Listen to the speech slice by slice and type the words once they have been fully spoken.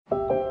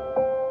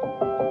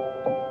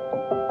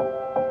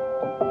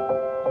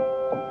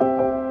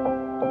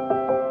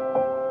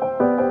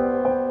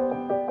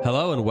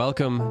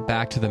Welcome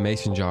back to the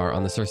Mason Jar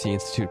on the Cersei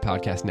Institute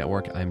Podcast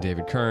Network. I'm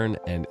David Kern,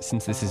 and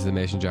since this is the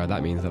Mason Jar,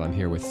 that means that I'm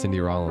here with Cindy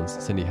Rollins.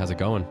 Cindy, how's it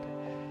going?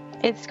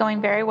 It's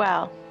going very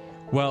well.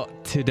 Well,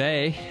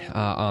 today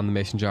on the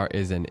Mason Jar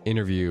is an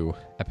interview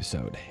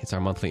episode. It's our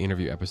monthly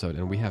interview episode,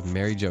 and we have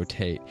Mary Jo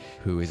Tate,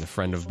 who is a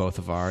friend of both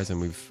of ours.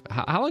 And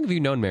how long have you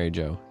known Mary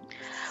Jo?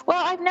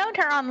 Well, I've known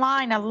her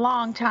online a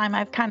long time.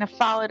 I've kind of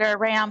followed her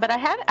around, but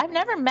I've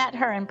never met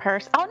her in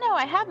person. Oh, no,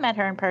 I have met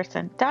her in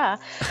person. Duh.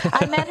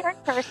 I met her in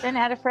person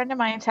at a friend of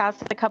mine's house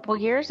a couple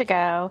years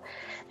ago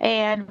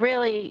and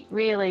really,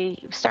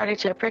 really started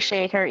to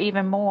appreciate her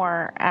even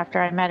more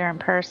after I met her in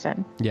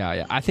person.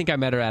 Yeah. I think I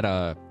met her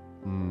at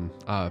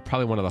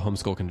probably one of the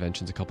homeschool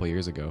conventions a couple of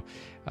years ago.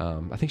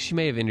 I think she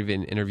may have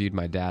interviewed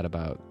my dad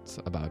about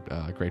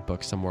great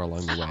books somewhere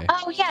along the way.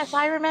 Oh, yes.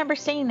 I remember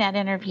seeing that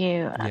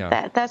interview.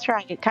 Yeah. That's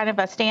right. Kind of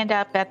a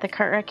stand-up at the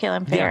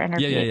curriculum fair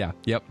interview. Yeah.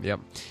 Yep.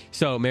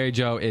 So Mary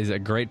Jo is a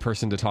great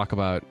person to talk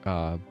about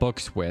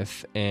books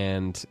with,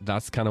 and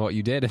that's kind of what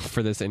you did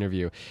for this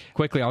interview.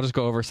 Quickly, I'll just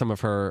go over some of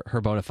her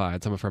bona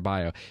fides, some of her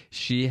bio.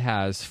 She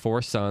has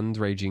 4 sons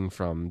ranging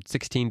from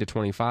 16 to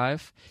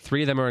 25.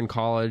 3 of them are in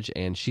college,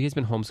 and she has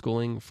been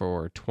homeschooling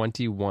for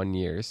 21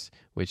 years,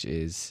 which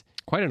is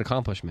quite an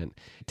accomplishment.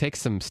 It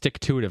takes some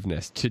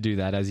stick-to-itiveness to do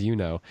that, as you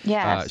know.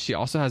 Yes. She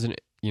also has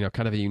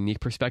kind of a unique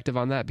perspective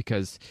on that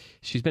because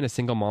she's been a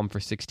single mom for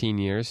 16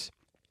 years.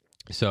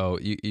 So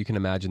you can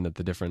imagine that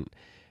the different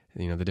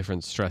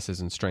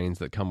stresses and strains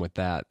that come with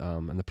that,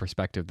 and the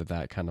perspective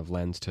that kind of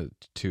lends to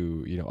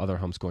other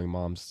homeschooling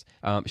moms.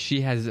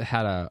 She has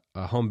had a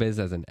home biz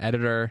as an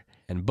editor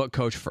and book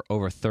coach for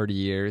over 30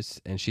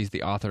 years, and she's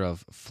the author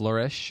of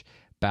Flourish,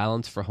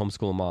 Balance for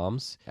Homeschool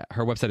Moms.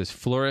 Her website is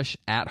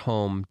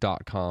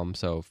flourishathome.com.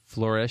 So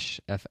flourish,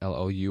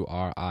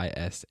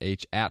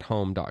 Flourish,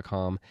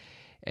 @home.com.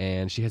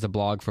 And she has a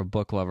blog for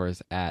book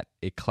lovers at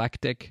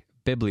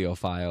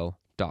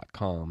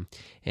eclecticbibliophile.com.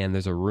 And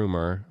there's a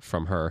rumor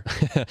from her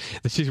that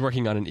she's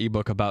working on an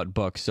ebook about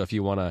books. So if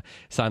you want to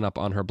sign up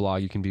on her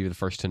blog, you can be the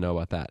first to know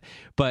about that.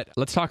 But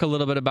let's talk a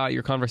little bit about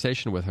your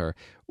conversation with her.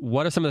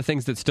 What are some of the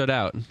things that stood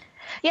out?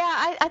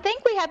 Yeah, I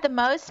think we had the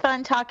most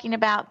fun talking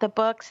about the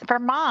books for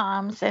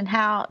moms and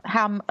how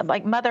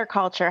like mother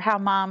culture, how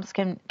moms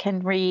can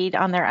read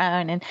on their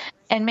own.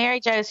 And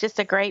Mary Jo is just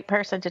a great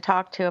person to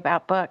talk to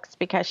about books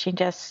because she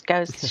just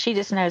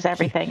knows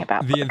everything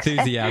about the books.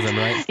 Enthusiasm,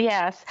 right?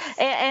 Yes.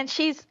 And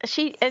she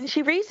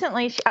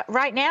recently,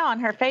 right now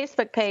on her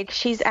Facebook page,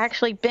 she's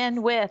actually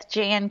been with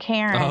Jan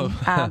Karen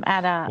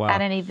at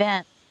an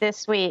event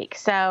this week.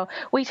 So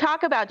we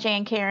talk about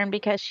Jan Karen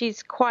because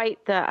she's quite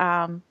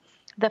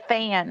the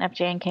fan of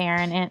Jan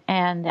Karen,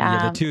 and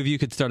the two of you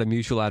could start a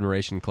mutual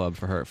admiration club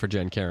for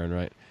Jan Karen,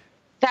 right?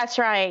 That's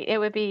right. It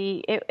would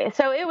be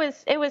so. It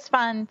was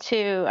fun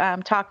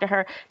to talk to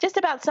her just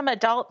about some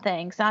adult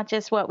things, not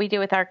just what we do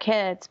with our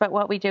kids, but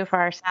what we do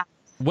for ourselves.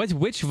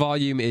 Which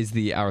volume is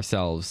the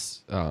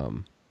Ourselves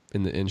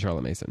in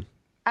Charlotte Mason?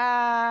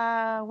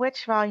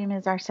 Which volume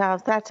is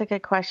Ourselves? That's a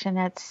good question.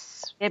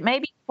 It may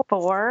be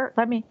 4.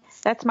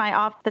 That's my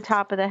off the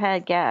top of the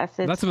head guess.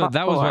 That was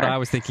what I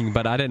was thinking,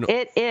 but I didn't.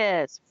 It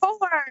is 4.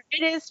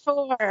 It is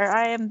 4.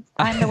 I'm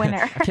the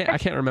winner. I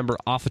can't remember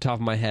off the top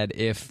of my head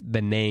if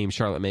the name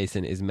Charlotte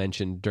Mason is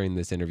mentioned during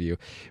this interview,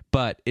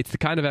 but it's the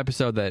kind of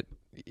episode that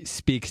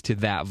speaks to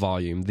that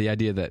volume. The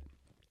idea that,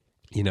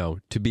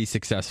 to be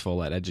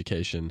successful at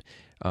education,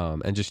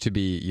 and just to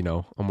be,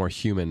 a more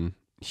human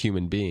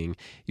being,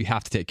 you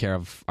have to take care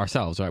of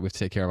ourselves, right? We have to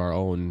take care of our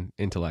own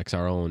intellects,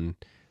 our own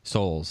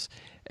souls.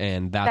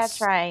 And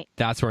that's right.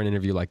 That's where an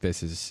interview like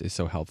this is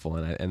so helpful.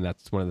 And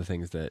that's one of the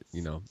things that,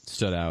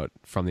 stood out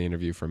from the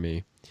interview for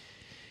me.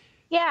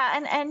 Yeah.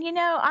 And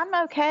I'm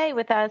okay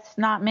with us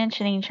not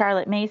mentioning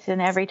Charlotte Mason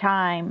every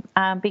time,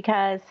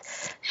 because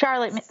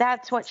Charlotte,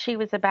 that's what she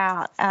was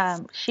about.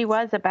 She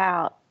was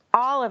about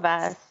all of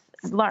us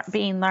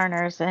being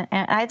learners. And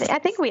I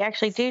think we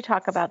actually do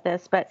talk about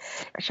this, but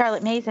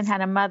Charlotte Mason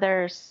had a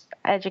mother's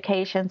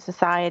education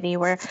society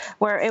where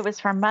it was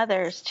for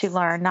mothers to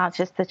learn, not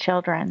just the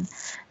children.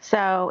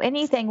 So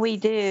anything we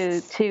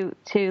do to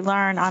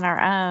learn on our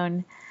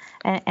own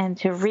and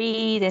to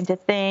read and to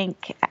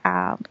think.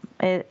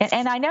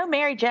 And I know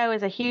Mary Jo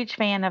is a huge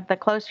fan of the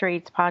Close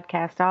Reads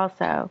podcast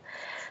also.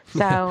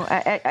 So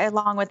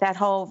along with that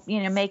whole,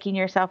 making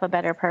yourself a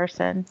better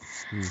person.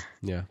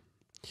 Yeah.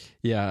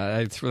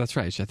 Yeah, that's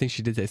right. I think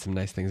she did say some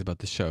nice things about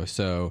the show.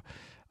 So,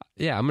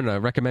 yeah, I'm going to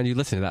recommend you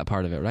listen to that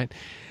part of it, right?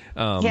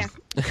 Yeah.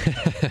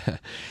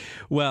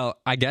 Well,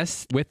 I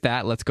guess with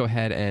that, let's go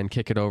ahead and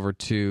kick it over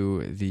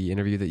to the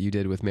interview that you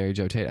did with Mary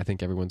Jo Tate. I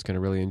think everyone's going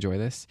to really enjoy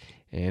this.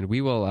 And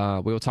we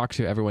will talk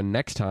to everyone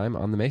next time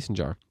on The Mason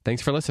Jar.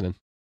 Thanks for listening.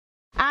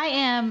 I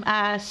am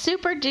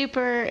super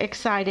duper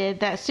excited.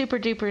 That super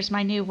duper is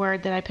my new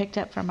word that I picked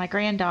up from my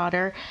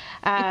granddaughter.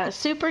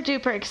 Super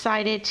duper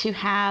excited to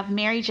have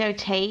Mary Jo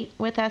Tate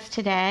with us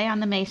today on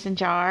the Mason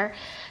Jar.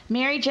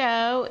 Mary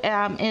Jo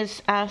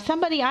is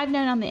somebody I've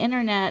known on the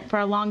internet for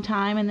a long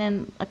time, and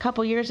then a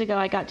couple years ago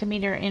I got to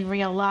meet her in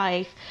real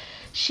life.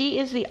 She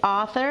is the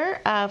author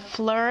of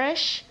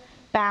Flourish,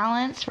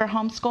 Balance for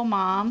Homeschool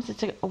Moms.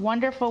 It's a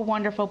wonderful,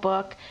 wonderful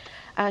book.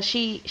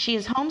 She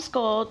has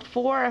homeschooled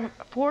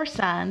four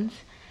sons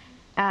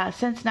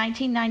since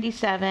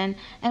 1997.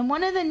 And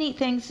one of the neat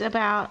things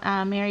about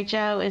Mary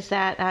Jo is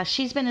that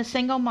she's been a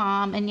single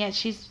mom, and yet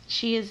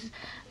she is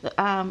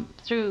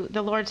through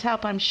the Lord's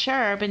help, I'm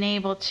sure, been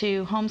able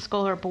to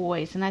homeschool her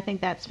boys, and I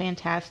think that's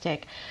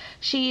fantastic.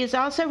 She has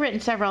also written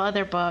several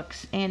other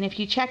books, and if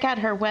you check out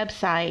her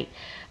website,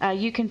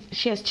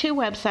 she has two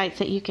websites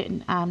that you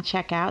can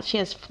check out. She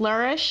has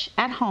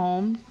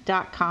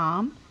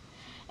flourishathome.com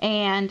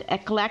and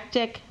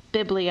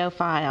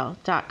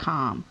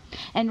eclecticbibliophile.com.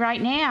 And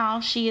right now,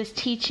 she is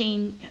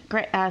teaching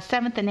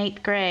 7th and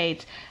 8th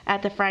grades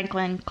at the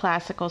Franklin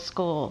Classical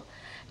School.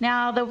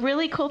 Now, the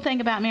really cool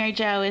thing about Mary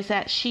Jo is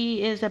that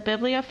she is a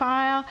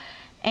bibliophile,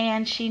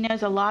 and she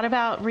knows a lot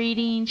about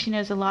reading, she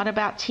knows a lot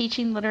about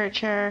teaching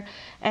literature,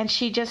 and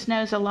she just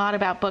knows a lot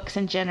about books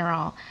in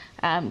general.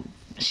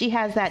 She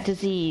has that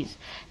disease,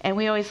 and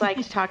we always like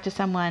to talk to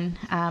someone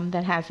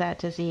that has that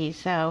disease.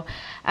 So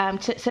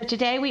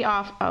today we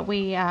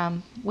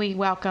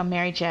welcome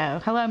Mary Jo.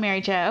 Hello,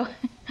 Mary Jo.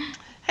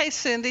 Hey,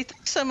 Cindy.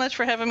 Thanks so much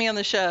for having me on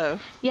the show.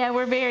 Yeah,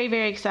 we're very,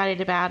 very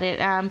excited about it.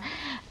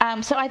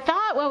 So I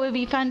thought what would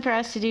be fun for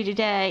us to do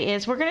today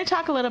is we're going to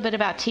talk a little bit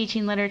about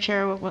teaching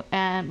literature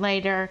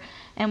later,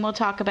 and we'll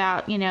talk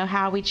about,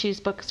 how we choose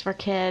books for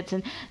kids.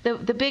 And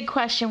the big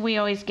question we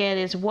always get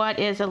is, what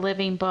is a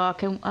living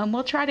book? And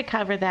we'll try to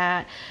cover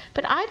that.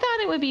 But I thought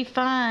it would be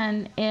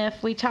fun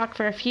if we talked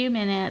for a few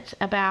minutes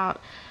about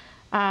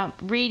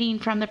reading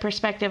from the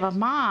perspective of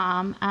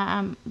mom.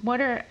 What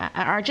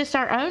are just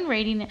our own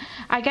reading?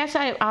 I guess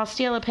I'll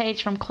steal a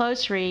page from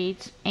Close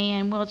Reads,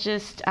 and we'll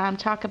just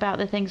talk about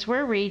the things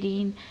we're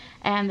reading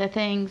and the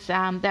things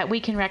that we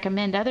can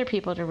recommend other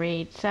people to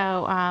read.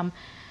 So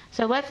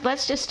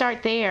let's just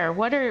start there.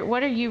 What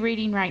are you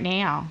reading right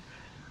now?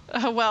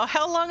 Well,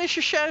 how long is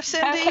your show,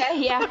 Cindy? Okay,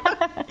 yeah.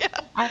 Yeah.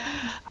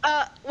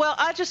 Well,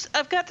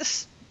 I've got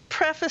to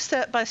preface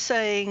that by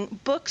saying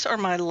books are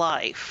my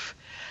life.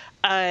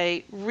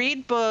 I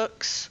read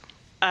books,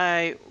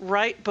 I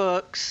write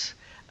books,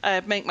 I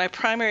make my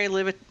primary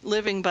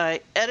living by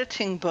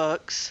editing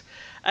books,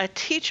 I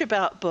teach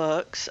about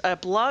books, I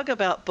blog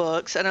about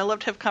books, and I love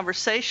to have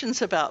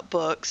conversations about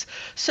books.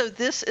 So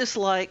this is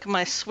like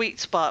my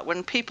sweet spot.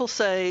 When people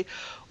say,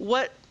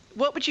 what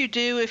would you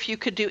do if you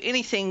could do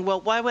anything?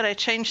 Well, why would I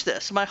change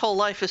this? My whole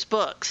life is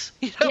books.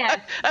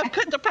 Yes. I've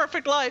got the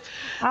perfect life.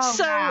 Oh,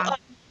 so wow.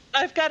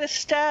 I've got a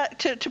stack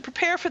to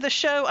prepare for the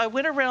show. I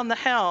went around the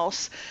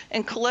house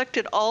and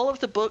collected all of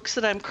the books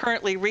that I'm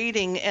currently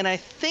reading, and I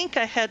think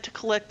I had to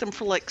collect them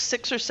for like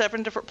 6 or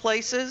 7 different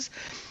places,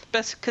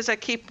 because I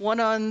keep one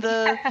on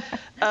the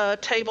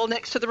table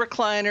next to the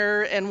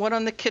recliner, and one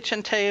on the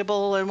kitchen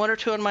table, and 1 or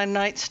 2 on my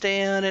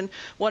nightstand, and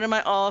one in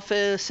my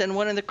office, and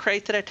one in the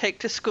crate that I take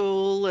to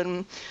school,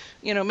 and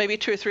maybe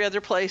 2 or 3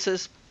 other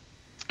places.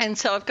 And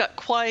so I've got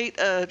quite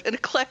an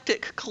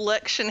eclectic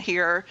collection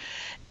here,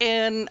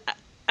 and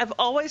I've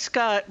always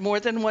got more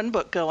than one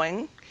book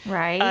going.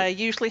 Right. I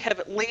usually have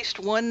at least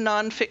one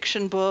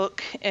nonfiction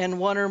book and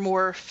 1 or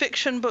more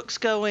fiction books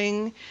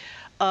going.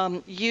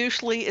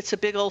 Usually it's a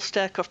big old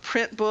stack of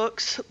print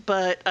books,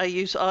 but I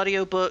use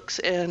audiobooks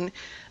and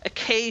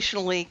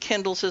occasionally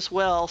Kindles as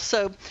well.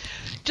 So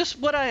just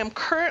what I am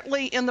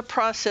currently in the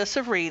process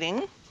of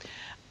reading.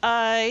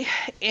 I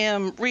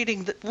am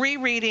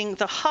rereading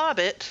The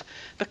Hobbit,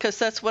 because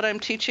that's what I'm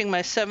teaching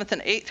my 7th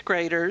and 8th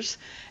graders.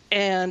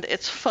 And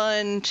it's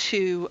fun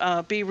to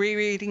be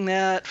rereading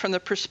that from the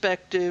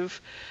perspective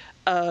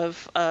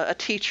of a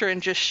teacher and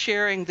just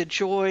sharing the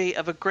joy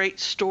of a great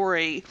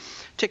story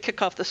to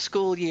kick off the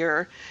school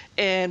year.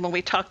 And when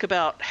we talk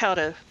about how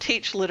to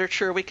teach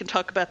literature, we can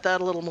talk about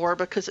that a little more,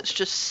 because it's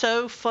just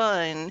so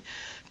fun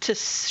to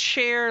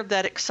share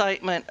that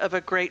excitement of a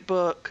great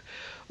book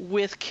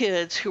with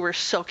kids who are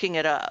soaking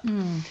it up.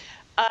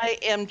 I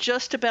am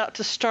just about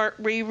to start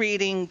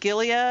rereading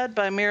Gilead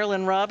by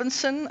Marilynne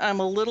Robinson. I'm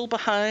a little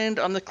behind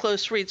on the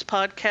Close Reads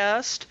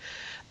podcast.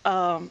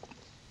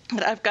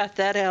 But I've got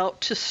that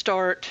out to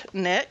start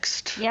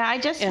next. Yeah, I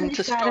just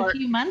finished that a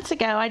few months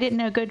ago. I didn't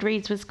know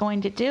Goodreads was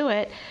going to do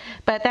it,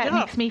 but that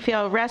makes me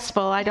feel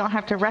restful. I don't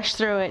have to rush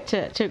through it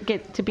to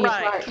get to be a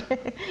part.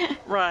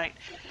 Right.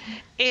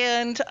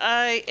 And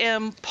I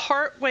am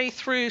partway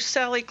through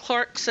Sally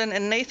Clarkson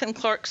and Nathan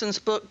Clarkson's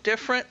book,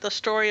 Different, the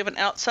story of an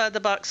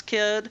outside-the-box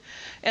kid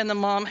and the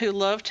mom who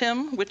loved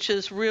him, which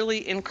is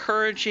really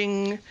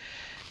encouraging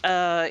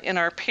in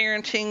our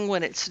parenting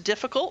when it's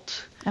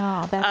difficult.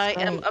 Oh, that's great.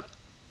 I am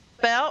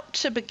about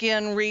to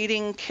begin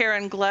reading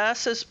Karen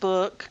Glass's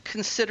book,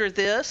 Consider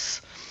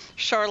This,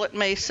 Charlotte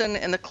Mason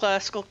and the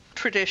Classical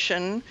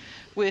Tradition,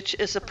 which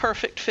is a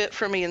perfect fit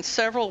for me in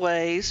several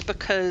ways,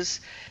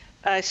 because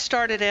I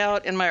started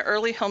out in my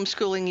early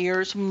homeschooling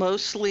years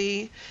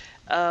mostly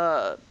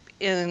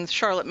in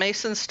Charlotte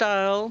Mason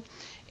style,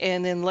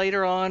 and then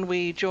later on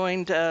we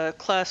joined a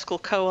classical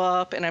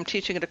co-op, and I'm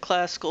teaching at a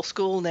classical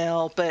school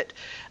now, but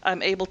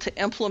I'm able to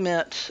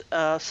implement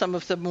some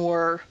of the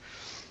more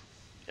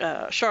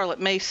Charlotte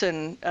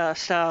Mason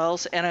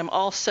styles, and I'm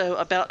also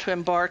about to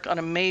embark on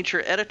a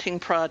major editing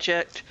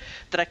project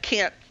that I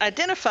can't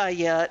identify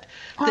yet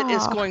that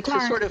is going to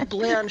sort of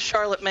blend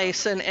Charlotte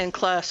Mason and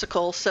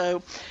classical.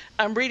 So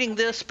I'm reading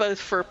this both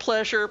for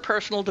pleasure,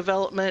 personal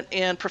development,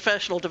 and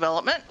professional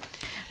development.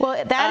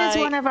 Well, that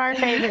is one of our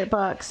favorite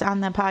books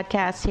on the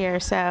podcast here.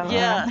 So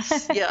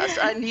yes,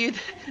 I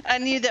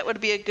knew that would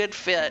be a good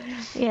fit.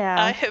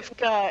 Yeah, I have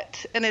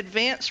got an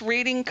advanced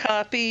reading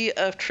copy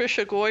of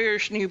Tricia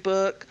Goyer's new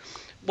book,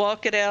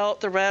 Walk It Out: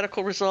 The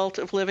Radical Result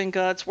of Living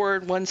God's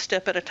Word One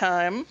Step at a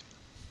Time,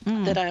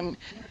 that I'm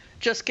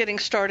just getting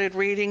started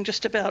reading,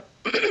 just about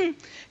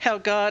how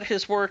God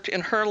has worked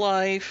in her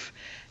life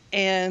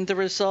and the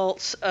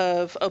results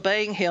of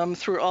obeying him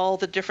through all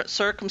the different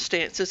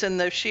circumstances. And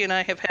though she and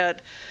I have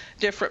had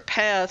different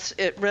paths,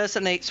 it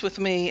resonates with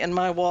me in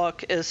my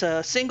walk as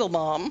a single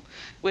mom,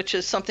 which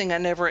is something I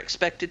never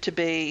expected to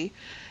be.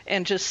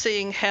 And just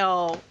seeing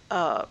how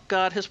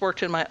God has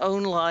worked in my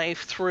own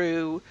life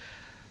through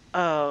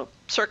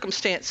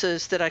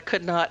circumstances that I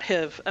could not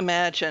have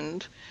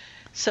imagined.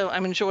 So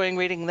I'm enjoying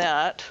reading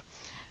that.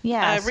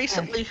 Yes. I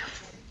recently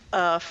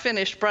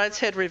finished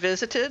Brideshead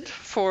Revisited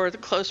for the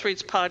Close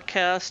Reads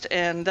podcast,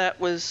 and that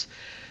was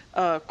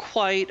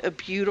quite a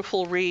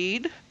beautiful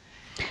read.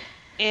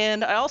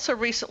 And I also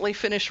recently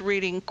finished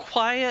reading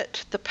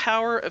Quiet: The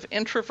Power of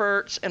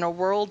Introverts in a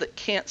World That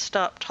Can't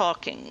Stop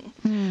Talking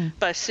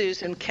by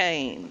Susan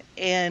Cain.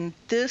 And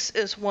this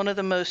is one of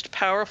the most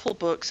powerful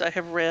books I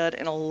have read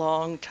in a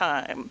long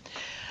time.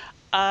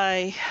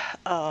 I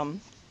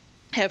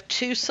have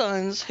two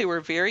sons who are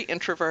very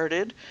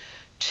introverted,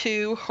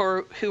 two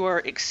who are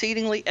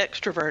exceedingly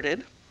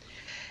extroverted,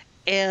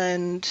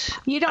 and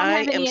you don't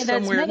have any of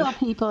those middle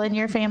people in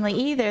your family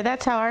either.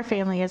 That's how our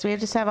family is. We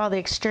just have all the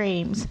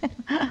extremes.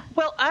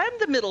 Well, I'm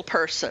the middle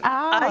person. Oh.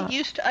 I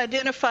used to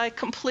identify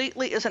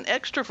completely as an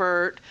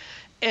extrovert,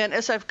 and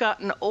as I've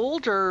gotten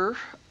older,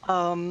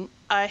 I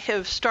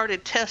have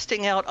started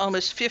testing out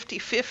almost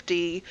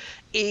 50-50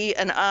 E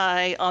and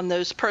I on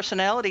those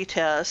personality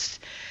tests.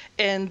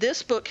 And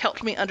this book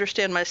helped me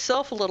understand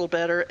myself a little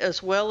better,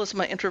 as well as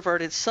my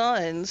introverted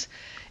sons,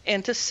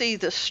 and to see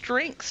the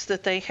strengths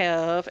that they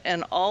have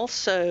and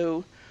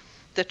also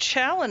the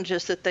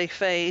challenges that they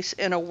face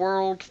in a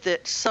world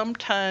that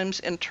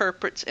sometimes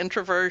interprets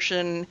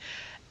introversion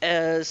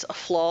as a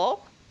flaw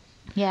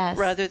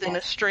rather than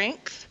a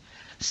strength.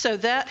 So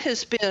that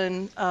has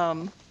been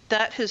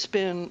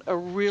a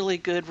really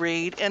good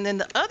read. And then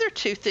the other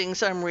two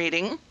things I'm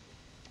reading,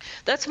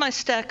 that's my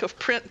stack of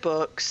print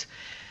books.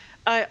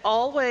 I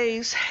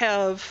almost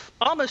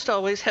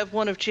always have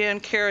one of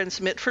Jan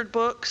Karen's Mitford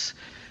books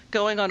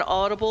going on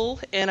Audible,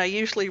 and I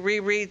usually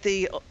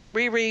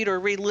reread or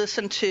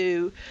re-listen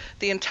to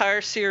the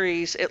entire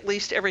series at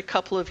least every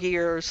couple of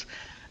years.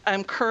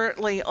 I'm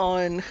currently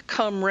on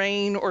Come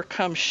Rain or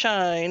Come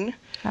Shine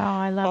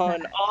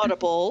on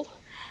Audible,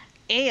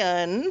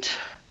 and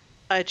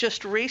I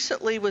just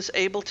recently was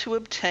able to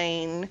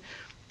obtain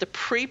the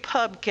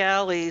pre-pub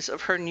galleys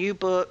of her new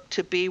book,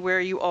 To Be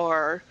Where You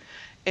Are,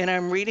 and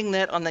I'm reading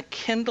that on the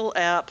Kindle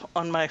app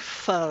on my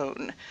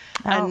phone.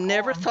 I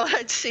never thought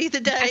I'd see the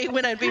day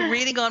when I'd be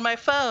reading on my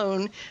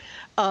phone,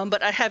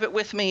 but I have it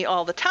with me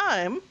all the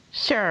time.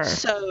 Sure.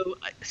 So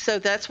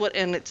that's what,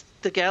 and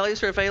the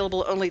galleys are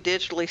available only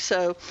digitally.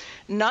 So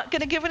not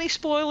going to give any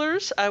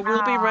spoilers. I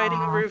will be writing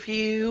a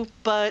review,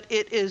 but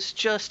it is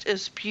just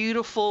as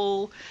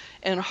beautiful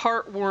and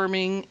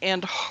heartwarming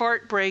and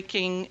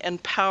heartbreaking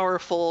and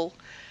powerful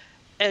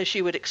as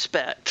you would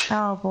expect.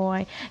 Oh,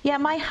 boy. Yeah,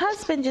 my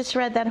husband just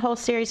read that whole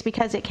series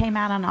because it came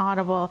out on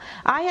Audible.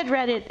 I had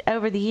read it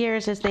over the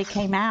years as they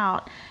came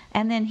out,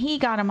 and then he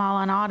got them all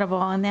on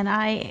Audible, and then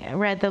I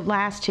read the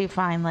last two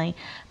finally.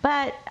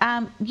 But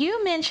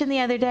you mentioned the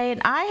other day,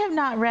 and I have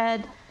not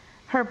read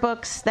her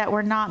books that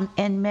were not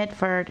in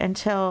Mitford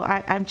until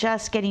I'm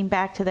just getting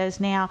back to those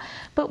now.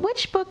 But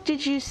which book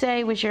did you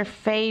say was your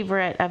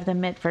favorite of the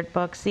Mitford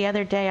books? The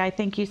other day, I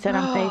think you said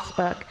on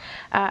Facebook.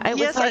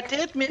 Yes, I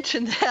did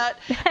mention that.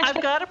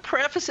 I've got to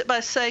preface it by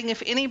saying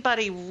if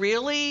anybody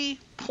really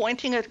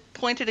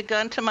pointed a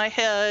gun to my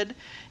head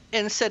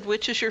and said,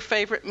 which is your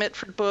favorite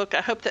Mitford book? I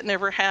hope that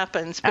never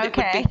happens, but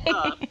okay. It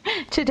would be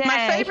Today.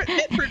 My favorite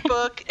Mitford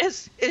book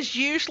is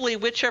usually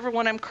whichever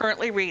one I'm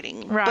currently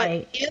reading.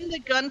 Right. But in the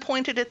gun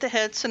pointed at the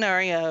head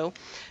scenario,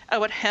 I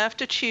would have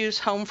to choose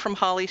Home from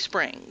Holly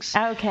Springs.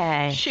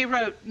 Okay. She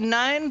wrote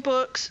 9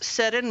 books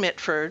set in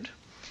Mitford,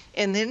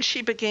 and then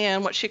she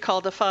began what she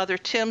called the Father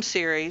Tim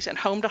series, and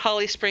Home to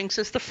Holly Springs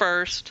is the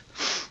first,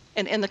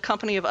 and In the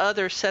Company of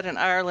Others set in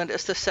Ireland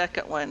is the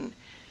second one.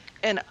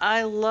 And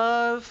I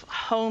love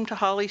Home to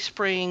Holly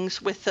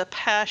Springs with the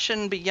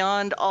passion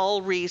beyond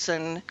all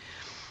reason.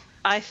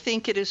 I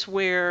think it is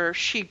where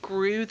she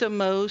grew the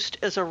most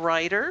as a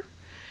writer.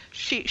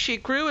 She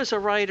grew as a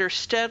writer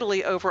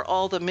steadily over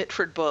all the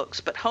Mitford books,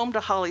 but Home to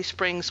Holly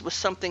Springs was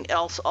something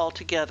else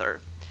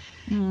altogether.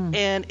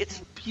 And it's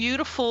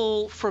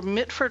beautiful for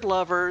Mitford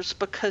lovers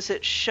because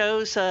it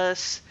shows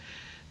us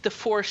the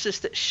forces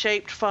that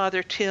shaped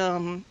Father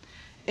Tim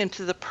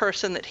into the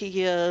person that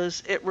he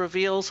is. It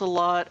reveals a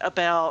lot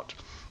about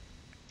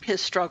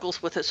his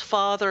struggles with his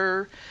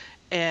father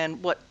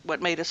and what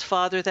made his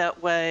father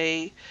that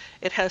way.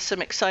 It has some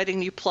exciting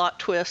new plot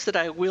twists that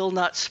I will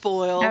not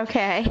spoil.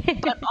 Okay.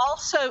 But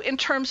also in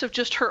terms of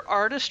just her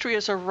artistry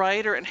as a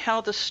writer and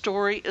how the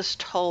story is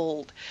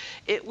told.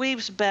 It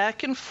weaves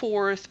back and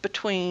forth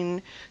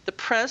between the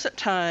present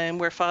time,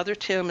 where Father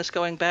Tim is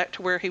going back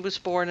to where he was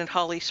born in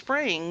Holly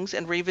Springs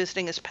and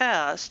revisiting his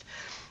past,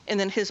 and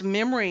then his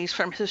memories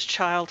from his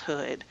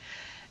childhood.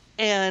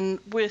 And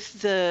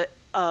with the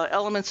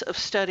elements of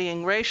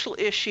studying racial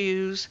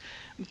issues,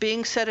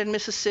 being set in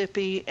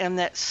Mississippi, and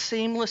that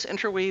seamless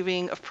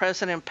interweaving of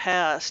present and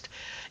past,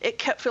 it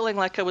kept feeling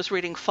like I was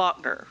reading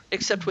Faulkner,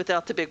 except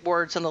without the big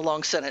words and the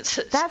long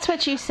sentences. That's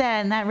what you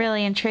said, and that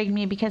really intrigued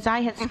me because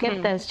I had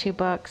skipped those two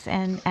books,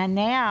 and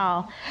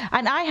now,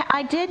 and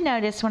I did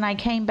notice when I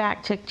came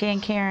back to Jan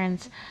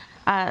Karen's,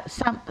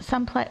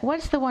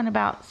 what's the one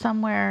about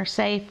somewhere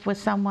safe with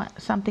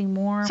something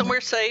more? Somewhere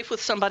safe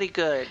with somebody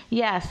good.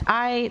 Yes,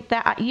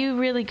 you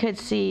really could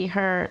see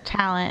her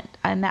talent,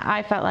 and that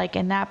I felt like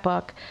in that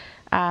book,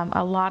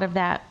 a lot of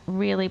that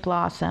really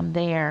blossomed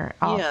there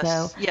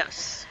also.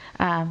 Yes.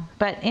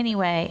 But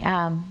anyway,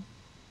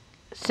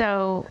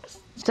 so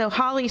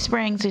Holly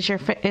Springs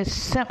is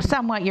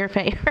somewhat your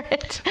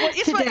favorite. Well,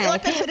 it's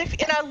like I said,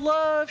 and I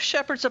love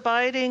Shepherd's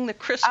Abiding, the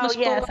Christmas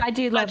book. Oh yes, I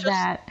do love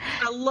that.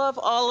 I love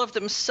all of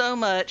them so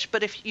much.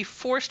 But if you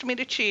forced me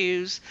to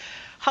choose,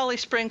 Holly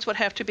Springs would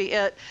have to be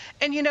it.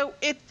 And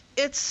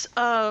it's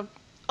a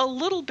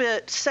little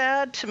bit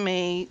sad to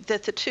me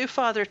that the two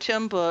Father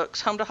Tim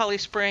books, Home to Holly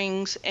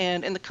Springs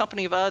and In the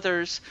Company of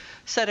Others,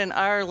 set in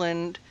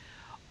Ireland,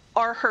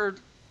 are her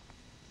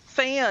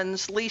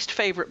fans' least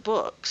favorite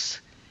books.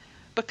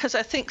 Because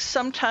I think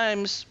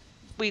sometimes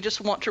we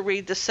just want to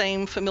read the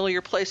same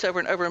familiar place over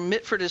and over.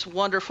 Mitford is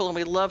wonderful, and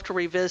we love to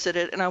revisit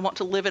it, and I want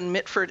to live in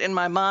Mitford in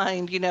my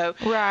mind,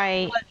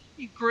 Right. But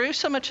she grew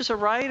so much as a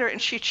writer,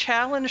 and she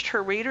challenged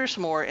her readers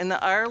more. In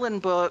the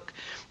Ireland book,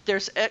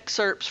 there's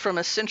excerpts from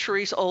a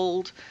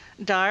centuries-old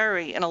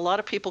diary, and a lot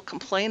of people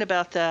complain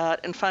about that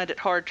and find it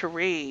hard to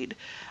read.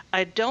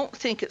 I don't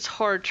think it's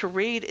hard to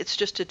read. It's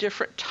just a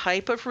different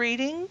type of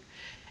reading.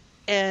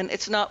 And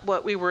it's not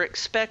what we were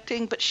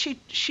expecting, but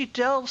she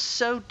delves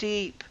so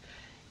deep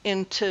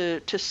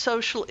into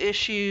social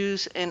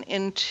issues and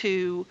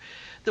into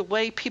the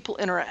way people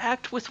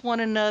interact with one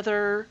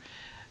another.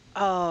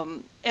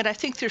 And I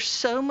think there's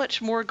so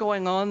much more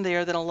going on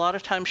there than a lot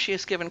of times she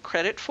is given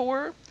credit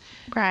for.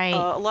 Right.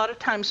 A lot of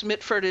times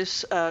Mitford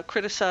is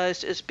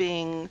criticized as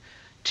being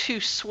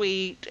too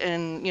sweet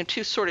and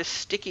too sort of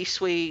sticky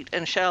sweet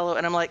and shallow.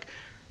 And I'm like,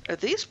 are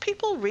these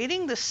people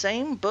reading the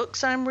same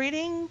books I'm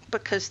reading?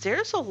 Because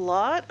there's a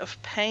lot of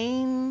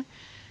pain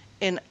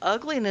and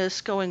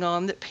ugliness going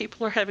on that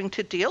people are having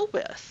to deal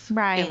with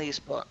in these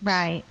books.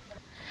 Right.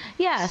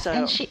 Yes,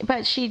 and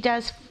she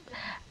does.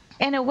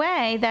 In a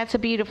way, that's a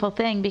beautiful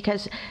thing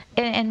because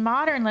in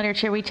modern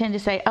literature we tend to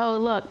say, "Oh,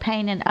 look,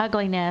 pain and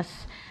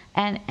ugliness,"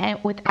 and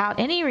without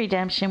any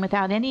redemption,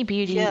 without any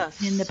beauty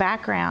in the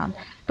background.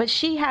 But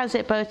she has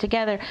it both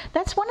together.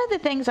 That's one of the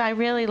things I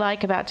really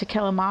like about To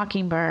Kill a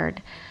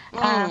Mockingbird.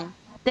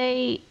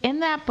 In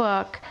that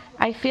book,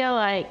 I feel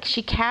like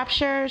she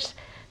captures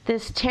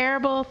this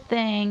terrible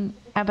thing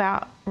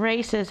about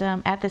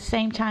racism at the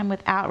same time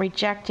without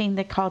rejecting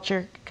the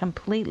culture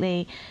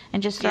completely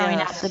and just throwing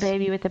out the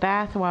baby with the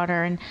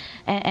bathwater.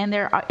 And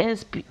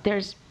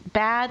there's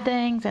bad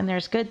things and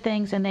there's good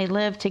things, and they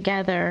live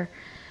together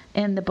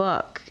in the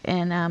book.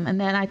 And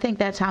then I think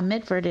that's how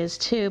Mitford is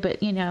too.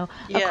 But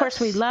of course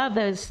we love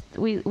those.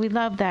 We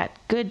love that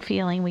good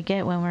feeling we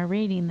get when we're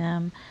reading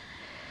them.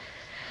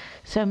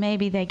 So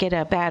maybe they get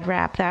a bad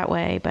rap that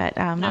way, but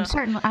I'm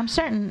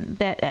certain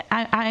that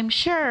I'm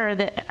sure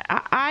that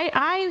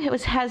I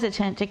was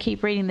hesitant to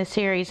keep reading the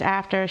series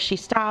after she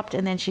stopped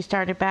and then she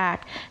started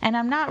back, and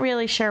I'm not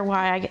really sure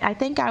why. I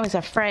think I was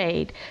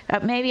afraid.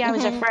 Maybe I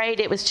was afraid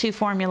it was too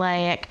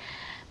formulaic.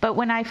 But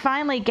when I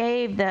finally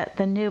gave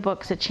the new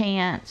books a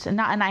chance,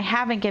 and I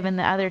haven't given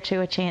the other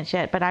two a chance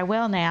yet, but I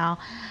will now.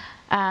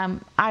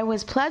 I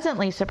was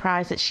pleasantly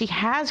surprised that she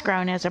has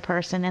grown as a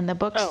person, and the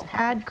books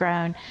had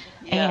grown,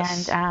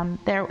 and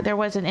there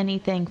wasn't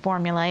anything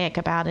formulaic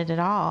about it at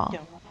all.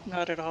 Yeah,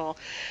 not at all.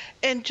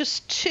 And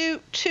just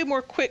two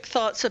more quick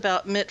thoughts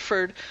about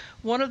Mitford.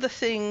 One of the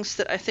things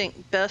that I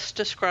think best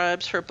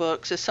describes her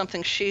books is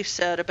something she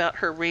said about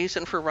her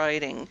reason for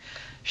writing.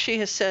 She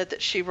has said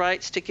that she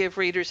writes to give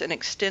readers an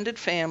extended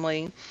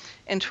family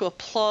and to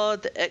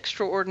applaud the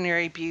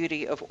extraordinary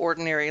beauty of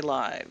ordinary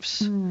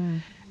lives.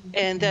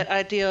 And that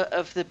idea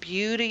of the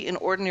beauty in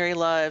ordinary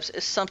lives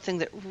is something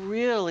that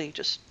really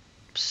just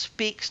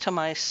speaks to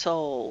my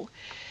soul.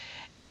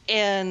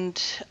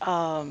 And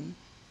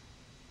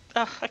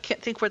I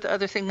can't think where the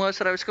other thing was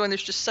that I was going.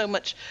 There's just so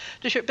much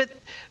to share.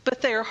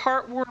 But they are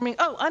heartwarming.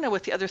 Oh, I know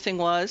what the other thing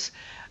was.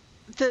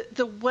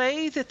 The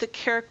way that the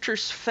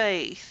character's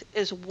faith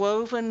is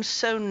woven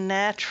so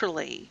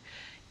naturally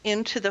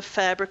into the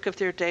fabric of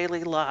their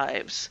daily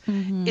lives.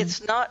 Mm-hmm.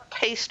 It's not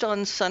based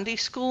on Sunday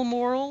school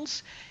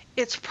morals.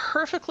 It's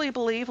perfectly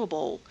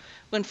believable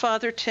when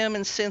Father Tim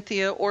and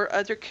Cynthia or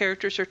other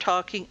characters are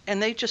talking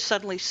and they just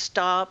suddenly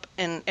stop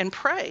and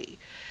pray.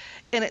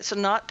 And it's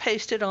not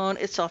pasted on,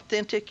 it's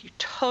authentic. You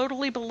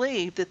totally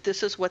believe that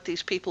this is what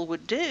these people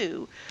would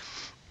do.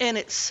 And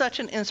it's such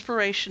an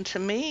inspiration to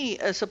me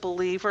as a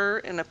believer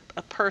and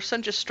a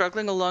person just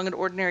struggling along in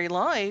ordinary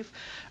life,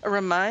 a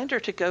reminder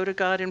to go to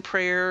God in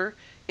prayer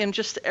in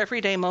just the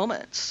everyday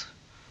moments.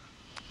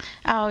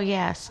 Oh,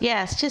 yes.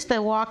 Yes. Just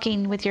the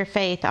walking with your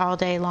faith all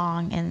day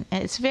long. And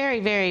it's very,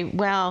 very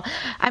well.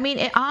 I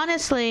mean,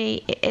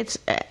 honestly, it's,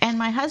 and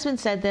my husband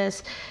said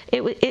this,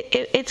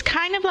 it's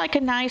kind of like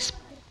a nice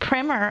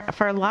primer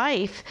for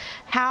life.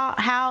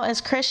 How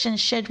as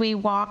Christians should we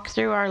walk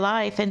through our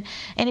life? And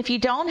if you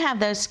don't have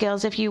those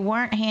skills, if you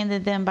weren't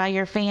handed them by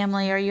your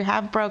family or you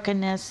have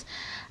brokenness,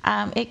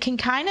 it can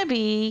kind of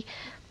be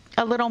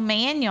a little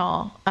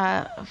manual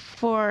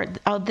for,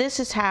 this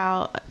is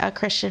how a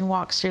Christian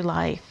walks through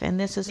life, and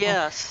this is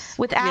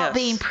without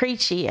being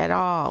preachy at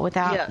all,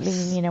 without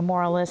being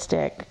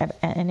moralistic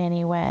in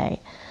any way.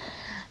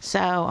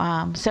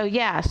 So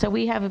so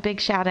we have a big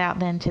shout out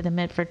then to the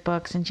Mitford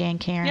Books and Jan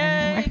Karen.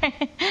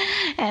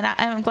 And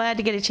I'm glad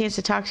to get a chance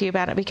to talk to you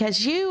about it,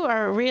 because you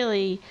are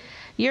really,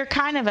 you're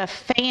kind of a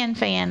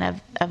fan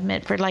of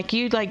Mitford. Like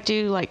you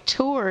do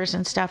tours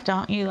and stuff,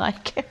 don't you?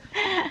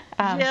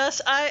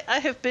 Yes, I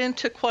have been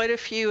to quite a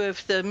few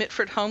of the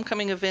Mitford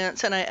homecoming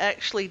events, and I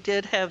actually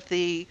did have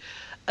the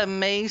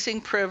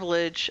amazing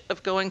privilege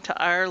of going to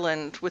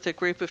Ireland with a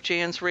group of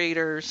Jan's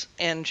readers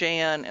and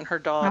Jan and her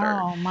daughter.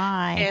 Oh,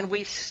 my. And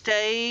we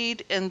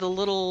stayed in the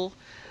little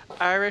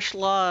Irish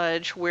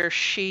lodge where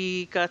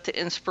she got the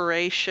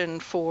inspiration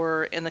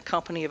for In the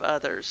Company of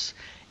Others,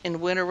 and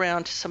went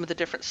around to some of the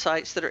different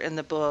sites that are in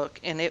the book.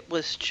 And it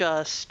was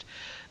just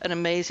an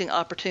amazing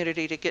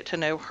opportunity to get to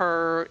know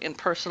her in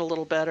person a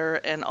little better,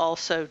 and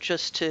also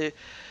just to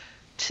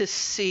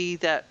see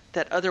that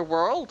other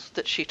world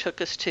that she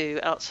took us to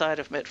outside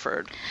of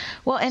Mitford.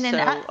 Well, and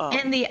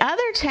the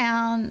other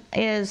town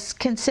is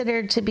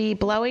considered to be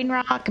Blowing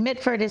Rock.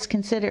 Mitford is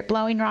considered,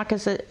 Blowing Rock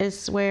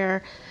is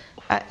where,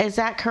 is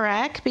that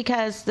correct?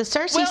 Because the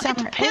Cersei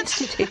Summer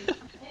Institute.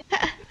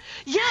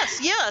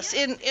 Yes.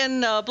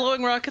 In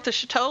Blowing Rock at the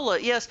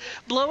Chatola. Yes,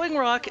 Blowing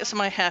Rock is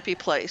my happy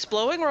place.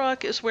 Blowing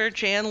Rock is where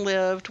Jan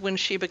lived when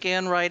she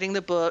began writing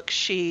the book.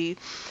 She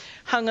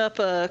hung up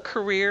a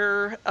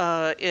career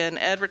in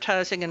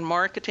advertising and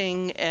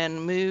marketing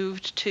and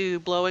moved to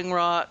Blowing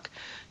Rock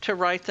to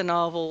write the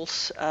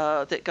novels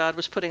that God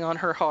was putting on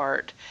her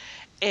heart.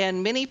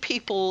 And many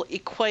people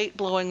equate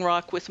Blowing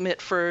Rock with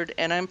Mitford,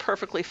 and I'm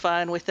perfectly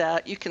fine with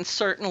that. You can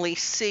certainly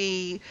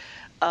see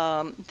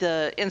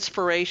the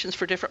inspirations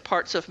for different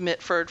parts of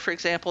Mitford. For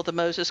example, the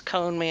Moses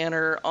Cone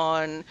Manor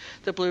on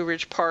the Blue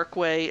Ridge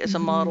Parkway is a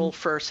model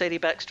for Sadie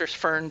Baxter's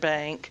Fern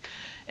Bank,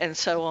 and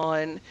so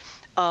on.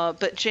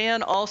 But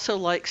Jan also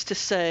likes to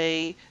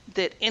say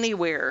that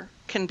anywhere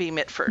can be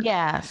Mitford.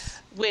 Yes.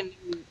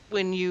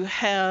 When you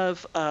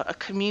have a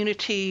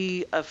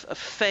community of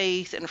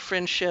faith and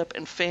friendship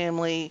and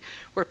family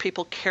where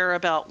people care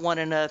about one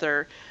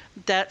another,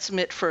 that's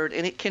Mitford.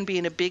 And it can be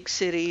in a big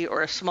city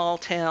or a small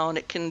town.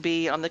 It can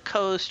be on the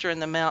coast or in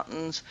the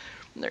mountains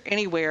or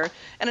anywhere.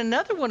 And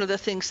another one of the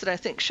things that I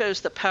think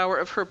shows the power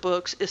of her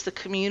books is the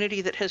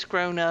community that has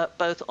grown up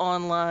both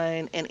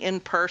online and in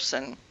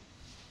person,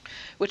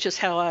 which is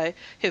how I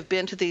have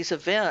been to these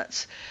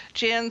events.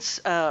 Jan's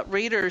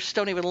readers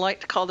don't even like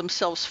to call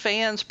themselves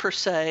fans per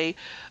se,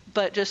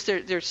 but just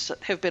there's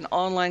have been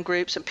online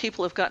groups, and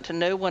people have gotten to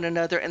know one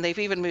another, and they've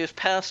even moved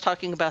past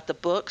talking about the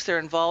books. They're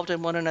involved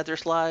in one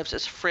another's lives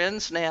as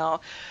friends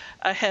now.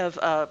 I have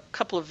a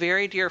couple of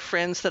very dear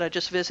friends that I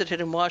just visited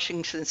in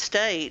Washington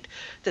State,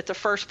 that the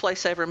first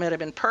place I ever met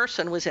them in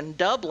person was in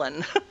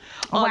Dublin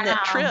on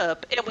that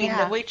trip, and we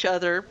know each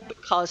other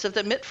because of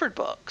the Mitford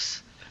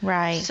books.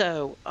 Right.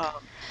 So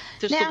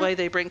just the way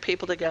they bring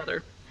people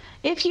together.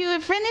 If you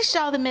have finished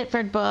all the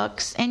Mitford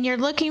books and you're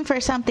looking for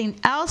something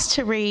else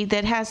to read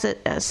that has a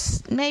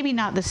maybe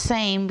not the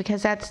same,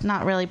 because that's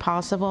not really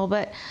possible,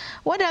 but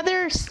what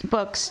other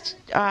books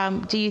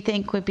do you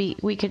think would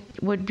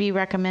be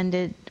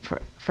recommended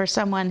for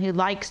someone who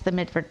likes the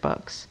Mitford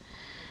books?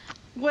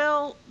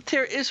 Well,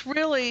 there is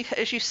really,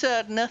 as you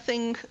said,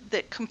 nothing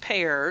that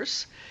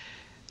compares.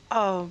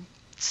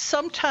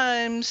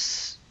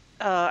 Sometimes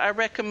I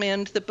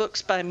recommend the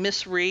books by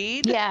Miss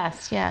Reed.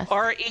 Yes.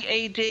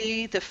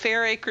 R-E-A-D, the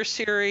Fairacre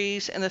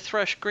series and the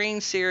Thrush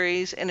Green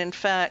series. And in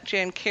fact,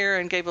 Jan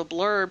Karen gave a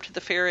blurb to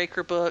the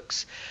Fairacre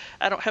books.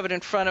 I don't have it in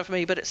front of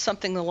me, but it's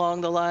something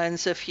along the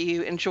lines, if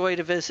you enjoyed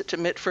a visit to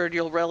Mitford,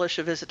 you'll relish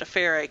a visit to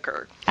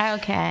Fairacre.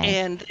 Okay.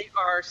 And they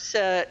are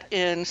set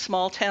in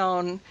small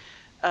town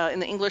in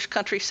the English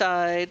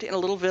countryside, in a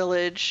little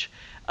village,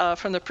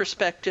 from the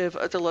perspective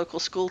of the local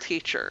school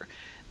teacher.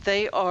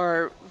 They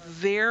are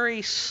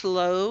very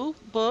slow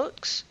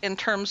books in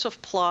terms of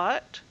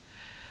plot,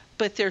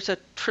 but there's a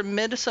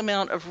tremendous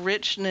amount of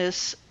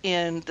richness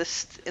in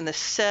the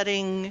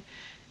setting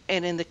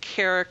and in the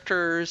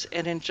characters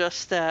and in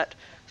just that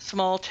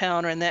small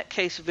town, or in that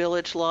case,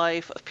 village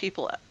life of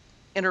people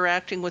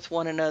interacting with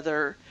one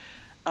another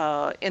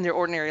in their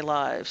ordinary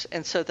lives.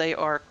 And so they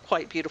are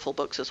quite beautiful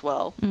books as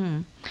well.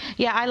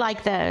 Yeah, I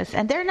like those,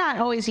 and they're not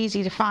always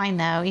easy to find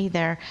though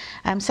either.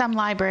 Some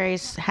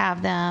libraries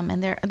have them,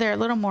 and they're a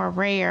little more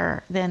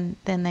rare than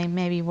they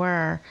maybe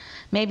were.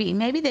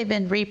 Maybe they've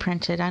been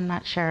reprinted. I'm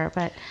not sure,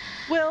 but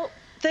well,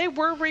 they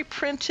were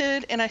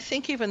reprinted, and I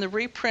think even the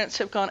reprints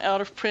have gone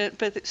out of print.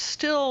 But it's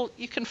still,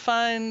 you can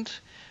find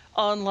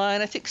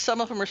online. I think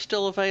some of them are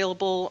still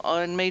available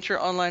on major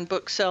online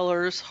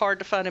booksellers. Hard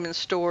to find them in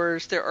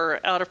stores. There are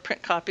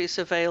out-of-print copies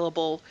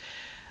available.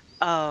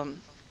 Good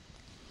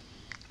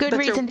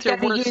reason to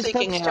go to used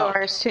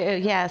bookstores too.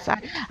 Yes,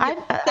 I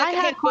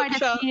have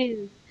quite a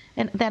few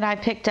that I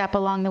picked up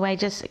along the way,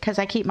 just because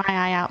I keep my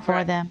eye out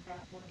for them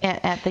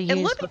at the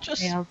used book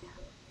sales.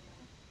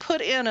 Put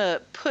in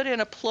a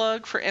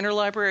plug for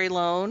interlibrary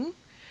loan.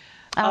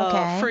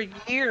 Okay. For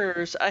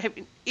years,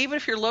 even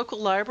if your local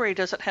library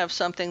doesn't have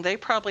something, they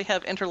probably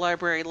have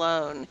interlibrary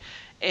loan.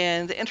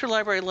 And the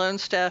interlibrary loan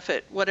staff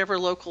at whatever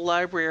local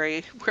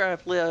library where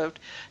I've lived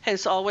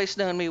has always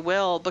known me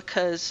well,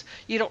 because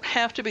you don't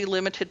have to be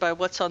limited by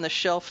what's on the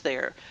shelf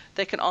there.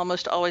 They can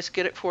almost always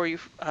get it for you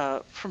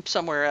from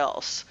somewhere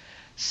else.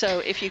 So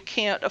if you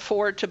can't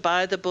afford to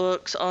buy the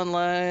books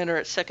online,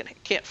 or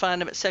can't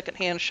find them at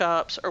secondhand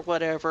shops or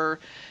whatever,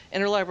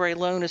 interlibrary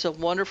loan is a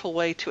wonderful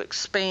way to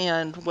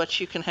expand what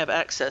you can have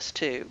access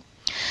to.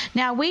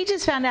 Now, we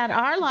just found out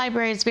our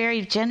library is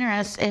very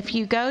generous. If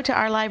you go to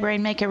our library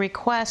and make a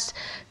request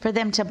for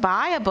them to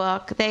buy a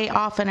book, they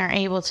often are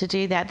able to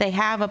do that. They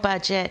have a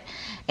budget.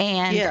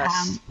 And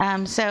yes.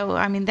 So,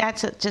 I mean,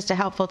 that's just a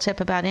helpful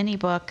tip about any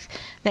book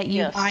that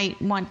you might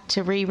want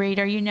to reread,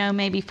 or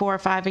maybe 4 or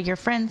 5 of your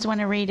friends want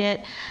to read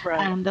it.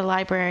 Right. The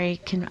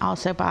library can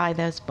also buy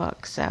those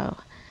books. So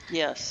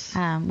yes,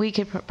 we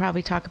could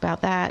probably talk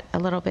about that a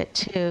little bit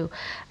too.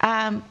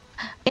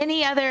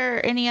 Any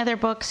other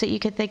books that you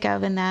could think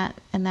of in that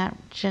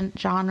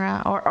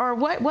genre, or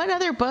what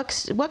other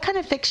books? What kind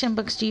of fiction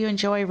books do you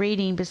enjoy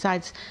reading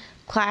besides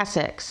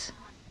classics?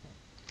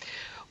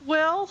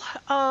 Well,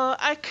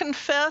 I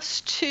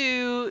confess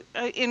to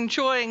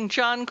enjoying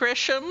John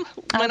Grisham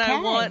when I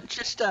want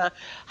just a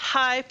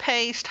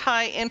high-paced,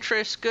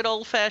 high-interest, good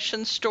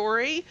old-fashioned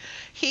story.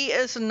 He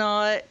is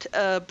not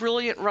a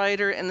brilliant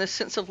writer in the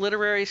sense of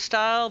literary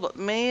style, but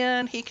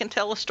man, he can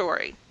tell a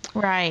story.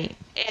 Right.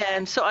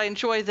 And so I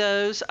enjoy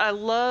those. I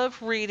love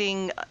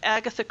reading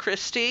Agatha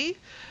Christie.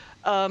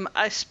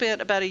 I spent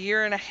about 1.5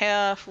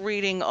 years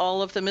reading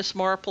all of the Miss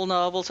Marple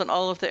novels and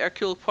all of the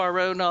Hercule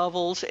Poirot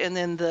novels, and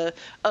then the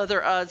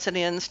other odds and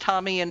ends,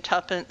 Tommy and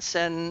Tuppence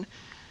and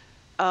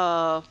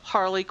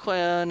Harley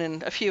Quinn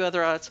and a few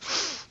other odds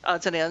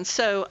and ends.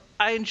 So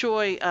I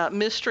enjoy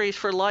mysteries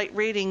for light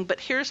reading,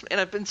 and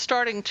I've been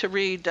starting to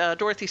read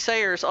Dorothy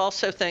Sayers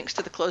also thanks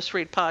to the Close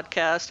Read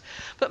podcast.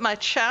 But my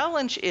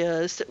challenge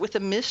is that with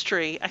a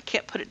mystery, I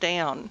can't put it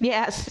down.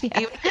 Yes.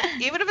 Yeah.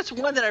 Even if it's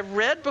one that I've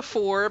read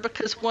before,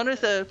 because one of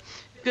the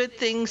good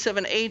things of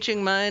an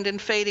aging mind and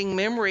fading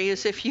memory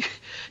is if you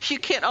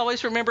can't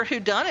always remember who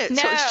done it. No.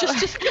 So it's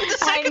just as good the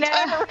second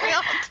time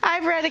around.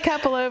 I've read a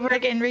couple over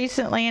again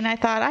recently, and I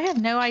thought, I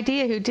have no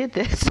idea who did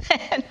this.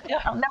 I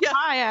don't know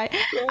why.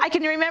 I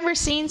can remember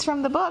scenes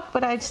from the book,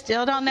 but I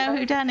still don't know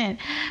who done it.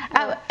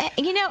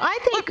 I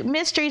think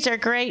mysteries are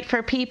great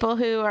for people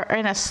who are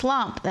in a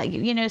slump.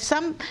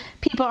 Some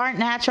people aren't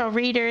natural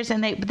readers,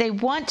 and they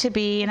want to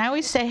be. And I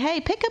always say,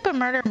 hey, pick up a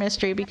murder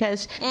mystery,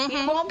 because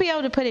you won't be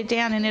able to put it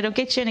down, and it'll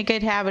get you in a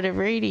good habit of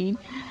reading.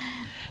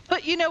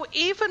 But,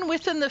 even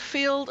within the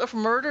field of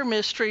murder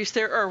mysteries,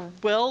 there are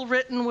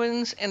well-written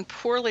ones and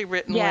poorly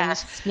written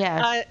ones.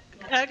 Yes.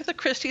 Agatha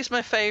Christie is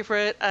my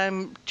favorite.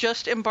 I'm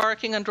just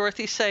embarking on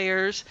Dorothy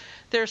Sayers.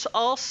 There's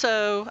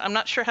also, I'm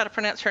not sure how to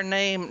pronounce her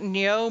name,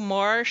 Neo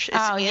Marsh. It's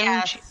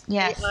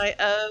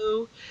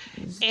N-G-I-O.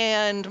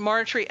 And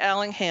Marjorie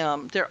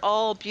Allingham. They're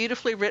all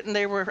beautifully written.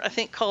 They were, I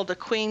think, called the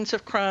Queens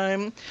of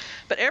Crime.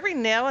 But every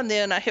now and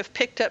then I have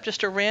picked up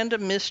just a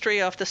random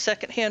mystery off the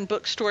secondhand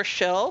bookstore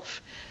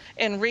shelf.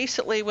 And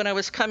recently, when I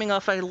was coming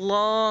off a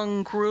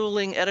long,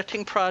 grueling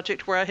editing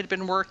project where I had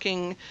been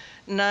working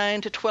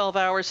 9 to 12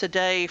 hours a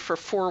day for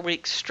 4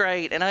 weeks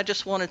straight, and I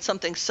just wanted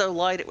something so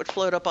light it would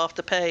float up off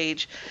the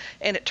page.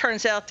 And it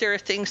turns out there are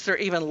things that are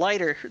even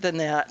lighter than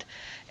that.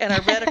 And I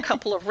read a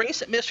couple of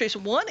recent mysteries,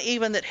 one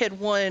even that had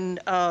won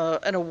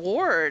an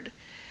award.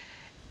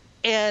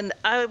 And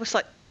I was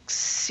like,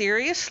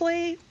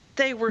 seriously?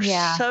 They were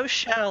so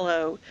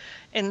shallow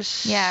and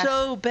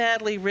so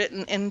badly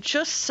written and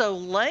just so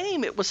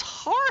lame. It was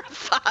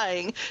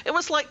horrifying. It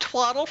was like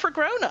twaddle for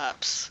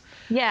grown-ups.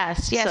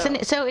 Yes.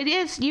 And so it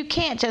is, you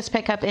can't just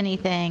pick up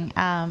anything.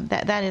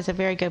 That is a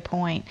very good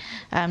point.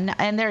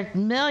 And there are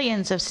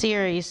millions of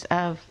series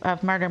of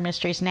murder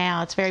mysteries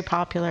now. It's a very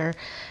popular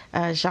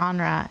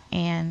genre.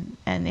 And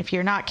if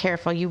you're not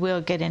careful, you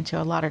will get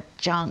into a lot of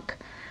junk.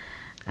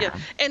 Yeah,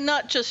 and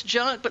not just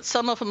junk, but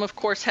some of them, of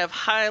course, have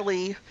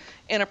highly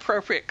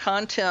inappropriate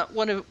content.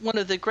 One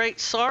of the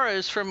great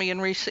sorrows for me in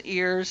recent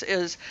years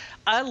is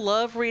I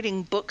love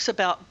reading books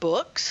about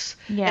books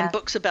and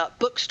books about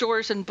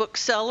bookstores and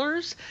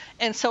booksellers,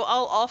 and so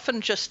I'll often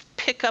just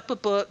pick up a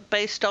book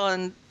based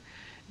on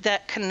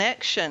that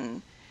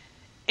connection,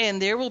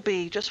 and there will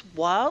be just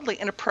wildly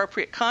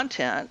inappropriate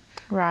content,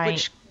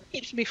 which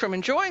keeps me from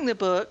enjoying the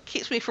book,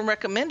 keeps me from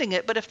recommending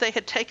it. But if they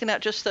had taken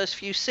out just those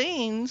few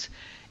scenes,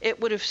 it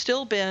would have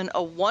still been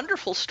a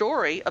wonderful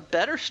story, a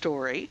better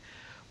story,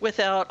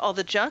 without all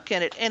the junk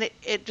in it. And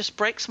it just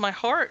breaks my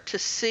heart to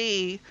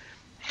see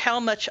how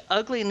much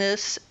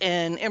ugliness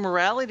and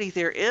immorality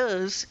there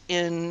is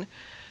in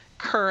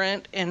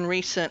current and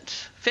recent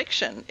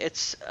fiction.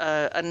 It's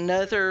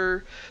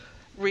another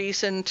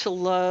reason to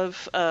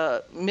love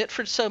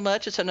Mitford so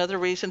much. It's another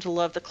reason to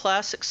love the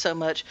classics so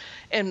much.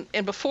 And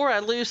before I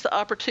lose the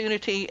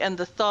opportunity and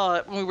the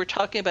thought, when we were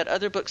talking about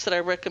other books that I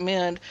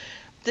recommend,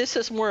 this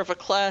is more of a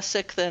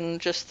classic than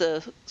just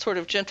the sort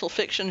of gentle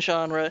fiction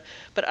genre.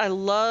 But I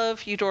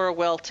love Eudora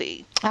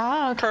Welty.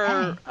 Oh,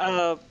 okay.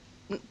 Her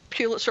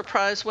Pulitzer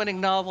Prize-winning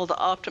novel, The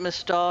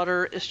Optimist's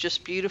Daughter, is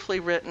just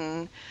beautifully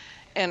written.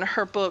 And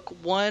her book,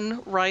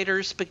 One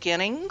Writer's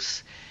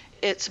Beginnings,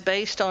 it's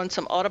based on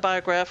some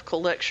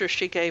autobiographical lectures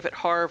she gave at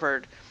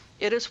Harvard.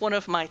 It is one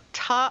of my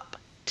top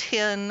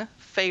 10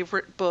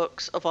 favorite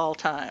books of all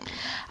time.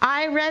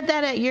 I read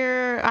that at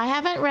your. I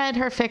haven't read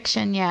her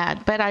fiction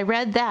yet, but I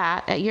read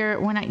that at your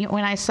when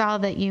I saw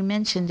that you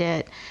mentioned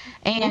it,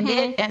 and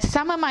and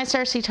some of my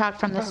Cersei talk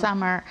from the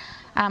summer,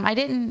 I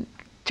didn't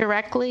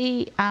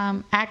directly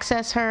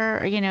access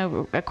her,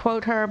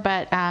 quote her,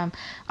 but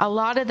a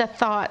lot of the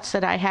thoughts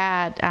that I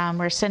had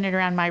were centered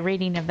around my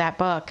reading of that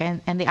book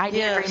and the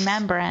idea of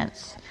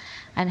remembrance,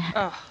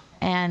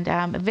 and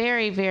a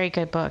very, very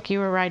good book. You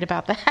were right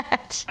about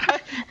that.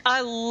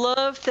 I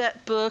love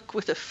that book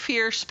with a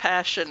fierce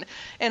passion.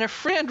 And a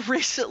friend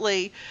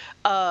recently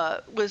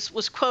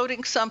was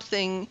quoting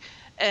something,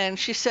 and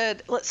she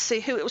said, let's see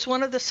who, it was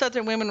one of the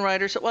Southern women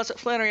writers. It wasn't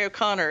Flannery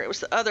O'Connor. It was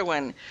the other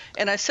one.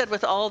 And I said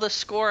with all the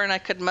scorn I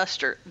could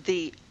muster,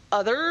 the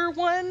other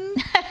one?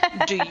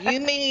 Do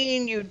you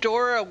mean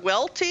Eudora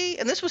Welty?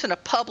 And this was in a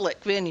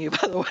public venue,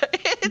 by the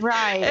way.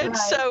 Right. And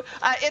so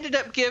I ended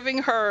up giving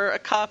her a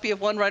copy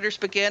of One Writer's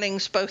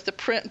Beginnings, both the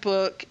print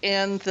book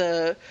and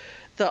the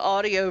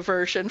audio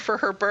version, for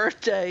her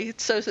birthday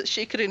so that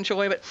she could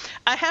enjoy it.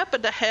 I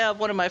happen to have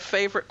one of my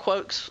favorite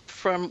quotes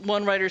from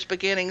One Writer's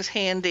Beginnings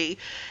handy,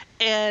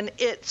 and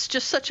it's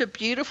just such a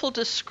beautiful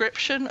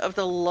description of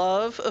the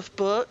love of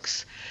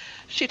books.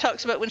 She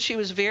talks about when she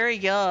was very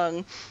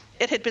young,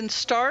 it had been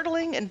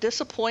startling and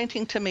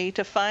disappointing to me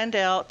to find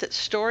out that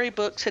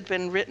storybooks had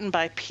been written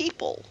by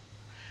people,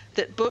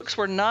 that books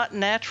were not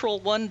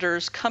natural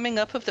wonders coming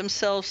up of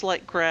themselves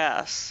like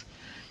grass.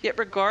 Yet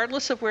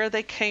regardless of where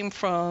they came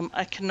from,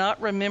 I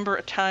cannot remember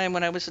a time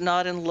when I was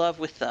not in love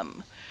with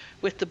them,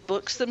 with the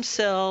books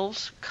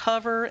themselves,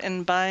 cover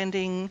and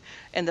binding,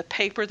 and the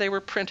paper they were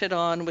printed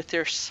on, with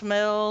their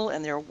smell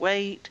and their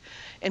weight,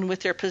 and with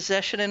their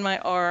possession in my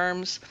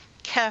arms,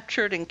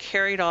 captured and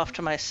carried off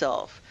to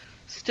myself.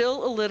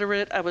 Still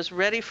illiterate, I was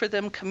ready for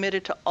them,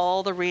 committed to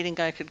all the reading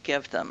I could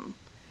give them.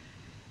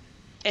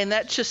 And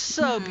that just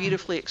so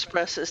beautifully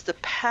expresses the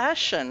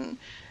passion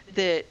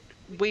that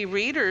we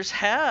readers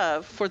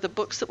have for the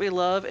books that we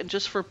love and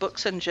just for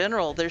books in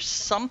general. There's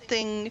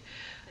something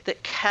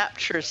that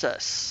captures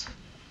us.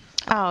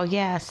 Oh,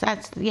 yes.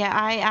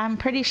 I'm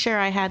pretty sure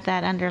I had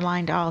that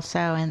underlined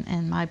also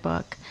in my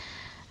book.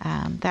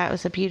 That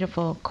was a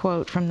beautiful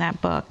quote from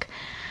that book.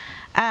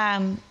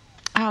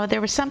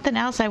 There was something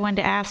else I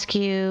wanted to ask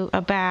you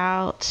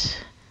about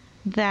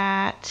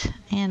that,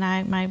 and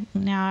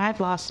now I've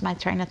lost my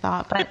train of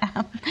thought. But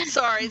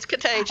sorry, it's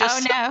contagious.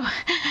 Oh no,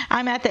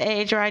 I'm at the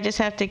age where I just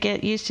have to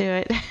get used to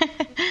it.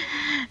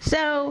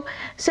 So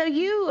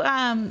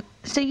I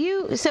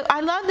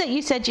love that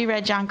you said you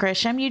read John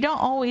Grisham.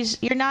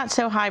 You're not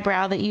so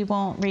highbrow that you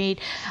won't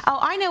read. Oh,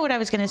 I know what I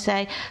was going to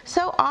say.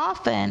 So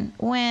often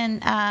when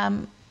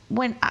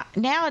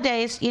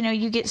nowadays,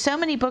 you get so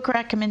many book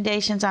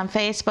recommendations on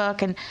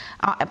Facebook and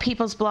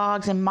people's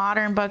blogs and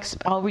modern books.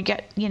 Oh, we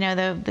get,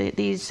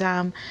 these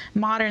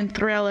modern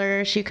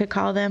thrillers, you could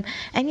call them.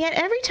 And yet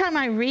every time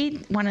I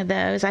read one of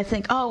those, I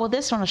think, oh, well,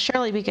 this one will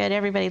surely be good.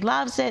 Everybody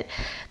loves it.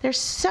 They're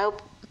so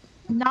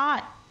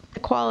not the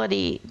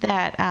quality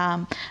that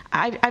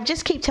I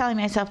just keep telling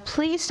myself,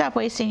 please stop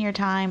wasting your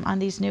time on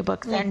these new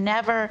books. They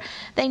never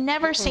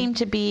seem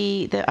to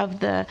be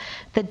the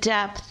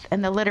depth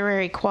and the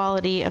literary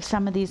quality of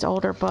some of these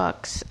older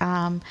books.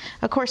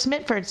 Of course,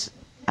 Mitford's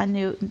a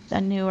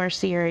newer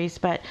series,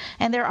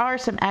 and there are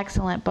some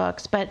excellent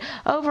books, but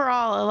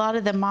overall, a lot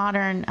of the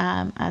modern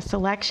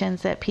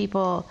selections that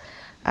people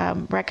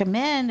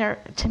recommend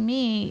to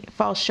me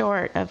fall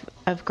short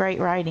of great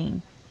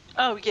writing.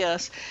 Oh,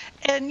 yes.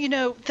 And,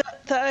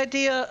 the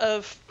idea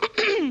of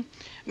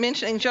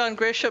mentioning John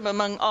Grisham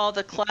among all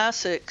the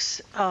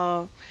classics,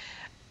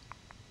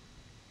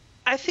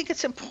 I think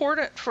it's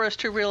important for us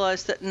to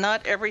realize that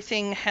not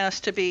everything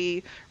has to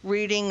be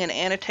reading and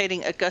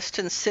annotating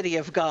Augustine's City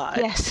of God.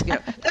 Yes.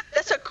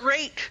 That's a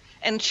great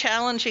and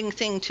challenging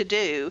thing to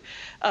do.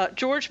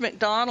 George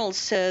MacDonald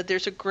said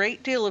there's a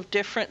great deal of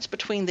difference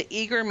between the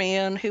eager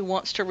man who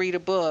wants to read a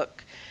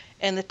book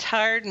and the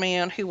tired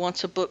man who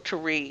wants a book to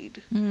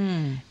read.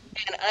 And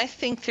I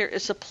think there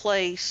is a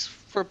place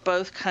for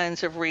both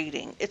kinds of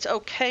reading. It's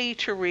okay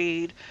to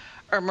read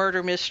a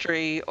murder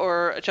mystery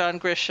or a John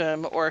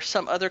Grisham or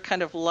some other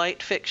kind of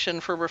light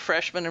fiction for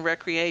refreshment and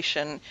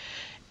recreation.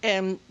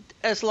 And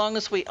as long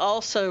as we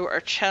also are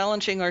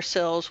challenging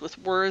ourselves with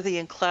worthy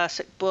and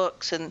classic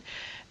books and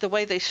the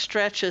way they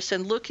stretch us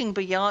and looking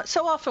beyond.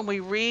 So often we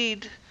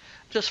read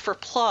just for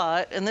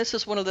plot, and this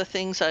is one of the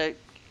things I,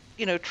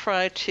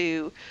 try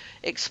to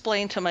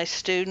explain to my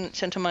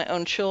students and to my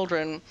own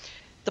children.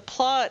 The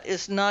plot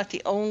is not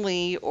the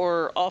only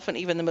or often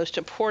even the most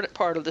important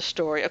part of the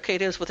story. Okay,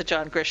 it is with a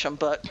John Grisham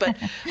book, but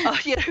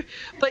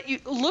but you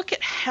look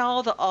at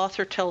how the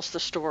author tells the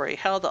story,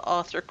 how the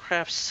author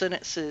crafts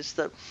sentences,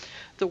 the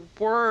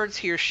words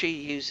he or she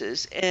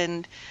uses,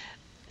 and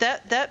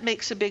that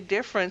makes a big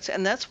difference.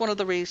 And that's one of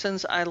the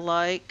reasons I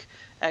like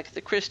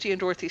Agatha Christie and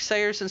Dorothy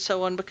Sayers and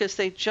so on, because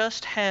they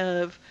just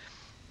have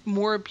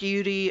more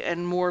beauty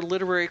and more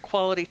literary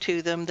quality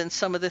to them than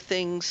some of the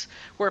things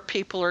where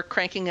people are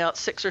cranking out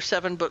 6 or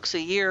 7 books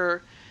a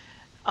year.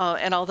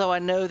 And although I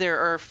know there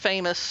are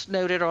famous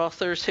noted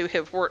authors who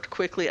have worked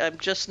quickly, I'm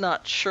just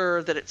not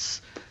sure that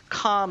it's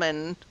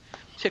common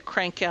to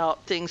crank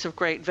out things of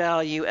great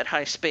value at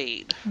high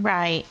speed.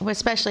 Right, well,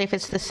 especially if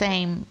it's the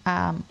same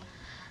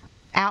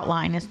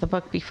outline as the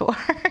book before.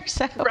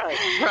 So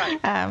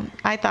right.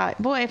 I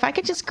thought, boy, if I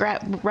could just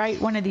write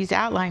one of these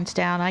outlines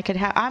down, I could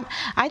have.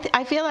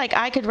 I feel like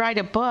I could write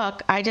a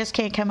book. I just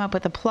can't come up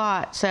with a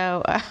plot.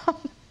 So I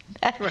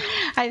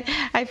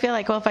feel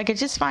like, well, if I could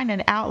just find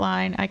an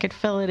outline, I could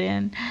fill it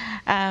in.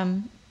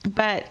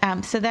 But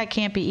so that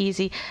can't be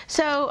easy.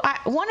 So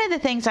one of the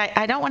things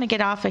I don't want to get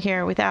off of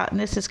here without, and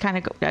this is kind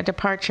of a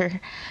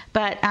departure,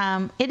 but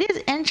it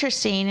is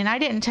interesting, and I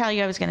didn't tell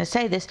you I was going to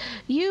say this.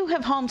 You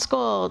have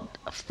homeschooled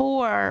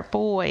 4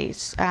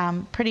 boys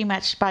pretty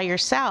much by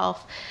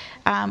yourself.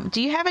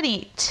 Do you have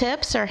any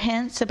tips or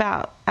hints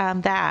about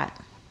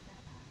that?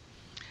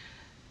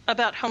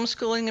 About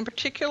homeschooling in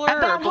particular?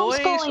 About or boys,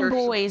 homeschooling or...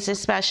 boys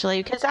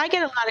especially, because I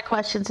get a lot of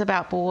questions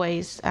about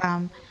boys.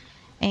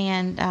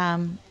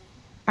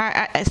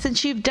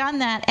 Since you've done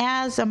that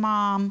as a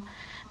mom,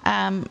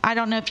 I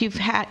don't know if you've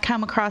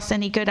come across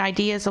any good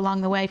ideas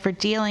along the way for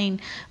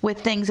dealing with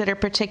things that are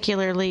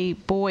particularly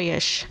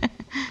boyish.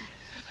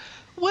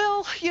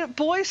 Well,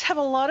 boys have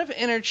a lot of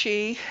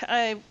energy.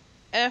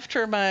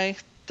 After my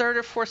 3rd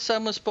or 4th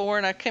son was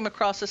born, I came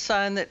across a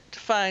sign that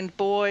defined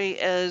boy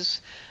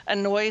as a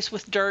noise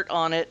with dirt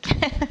on it.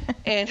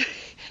 and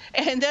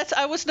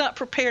I was not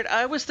prepared.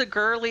 I was the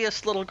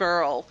girliest little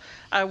girl.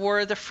 I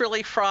wore the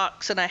frilly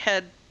frocks, and I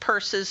had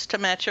purses to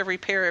match every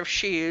pair of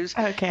shoes,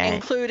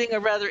 including a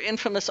rather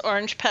infamous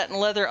orange patent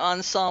leather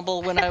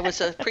ensemble when I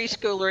was a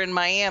preschooler in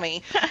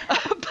Miami.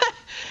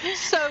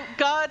 So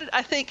God,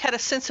 I think, had a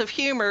sense of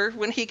humor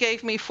when he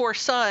gave me 4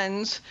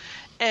 sons,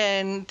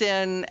 and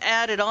then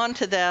added on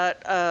to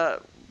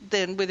that,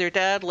 then with their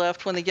dad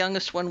left when the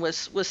youngest one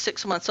was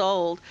 6 months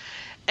old.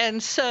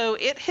 And so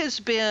it has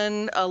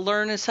been a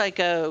learn as I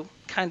go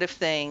kind of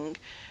thing.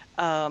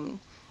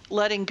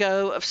 Letting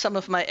go of some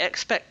of my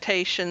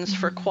expectations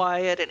for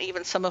quiet and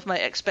even some of my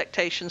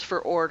expectations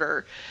for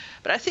order.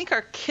 But I think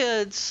our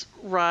kids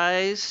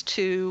rise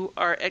to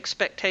our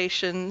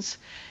expectations,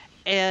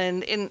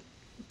 and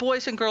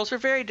boys and girls are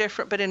very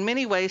different, but in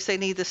many ways they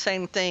need the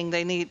same thing.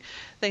 They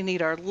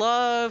need our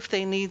love.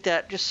 They need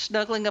that just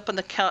snuggling up on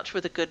the couch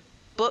with a good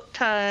book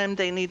time.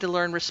 They need to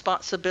learn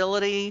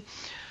responsibility.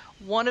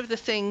 One of the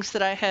things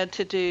that I had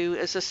to do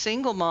as a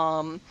single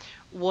mom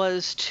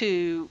was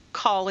to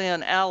call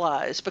in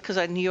allies because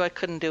I knew I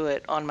couldn't do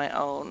it on my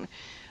own.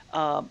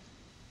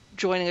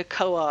 Joining a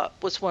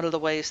co-op was one of the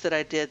ways that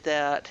I did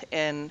that,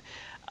 and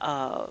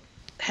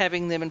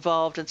having them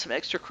involved in some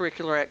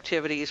extracurricular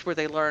activities where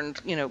they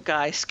learned,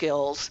 guy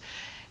skills.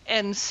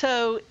 And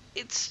so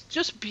it's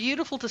just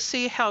beautiful to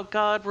see how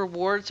God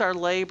rewards our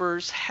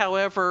labors,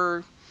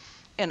 however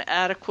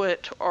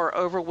inadequate or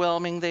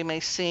overwhelming they may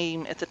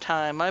seem at the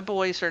time. My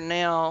boys are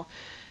now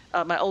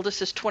my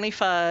oldest is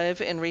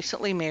 25 and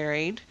recently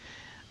married.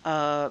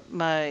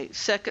 My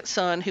second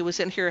son, who was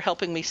in here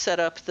helping me set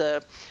up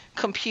the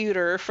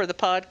computer for the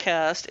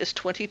podcast, is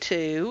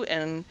 22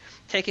 and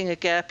taking a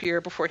gap year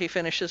before he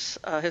finishes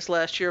his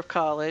last year of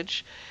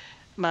college.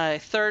 My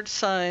third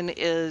son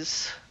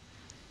is,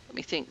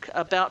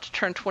 about to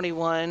turn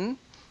 21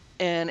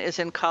 and is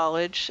in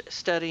college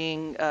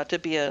studying to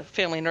be a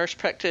family nurse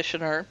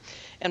practitioner.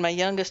 And my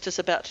youngest is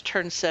about to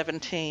turn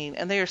 17.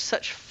 And they are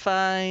such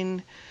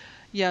fine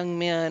young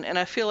men, and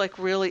I feel like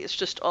really it's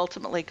just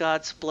ultimately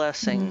God's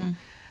blessing.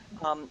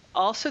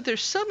 Also,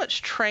 there's so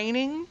much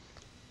training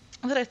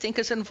that I think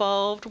is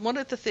involved. One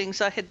of the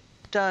things I had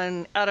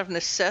done out of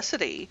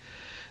necessity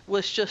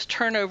was just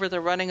turn over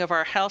the running of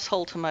our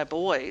household to my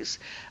boys.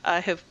 I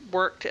have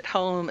worked at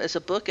home as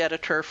a book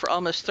editor for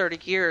almost 30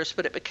 years,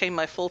 but it became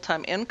my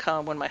full-time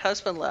income when my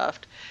husband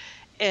left.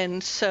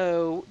 And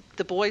so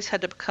the boys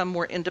had to become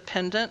more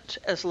independent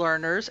as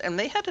learners, and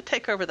they had to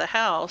take over the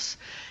house.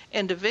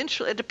 And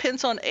eventually, it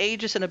depends on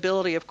ages and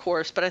ability, of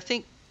course, but I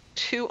think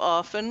too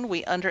often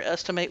we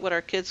underestimate what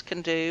our kids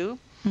can do.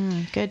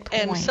 Good point.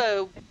 And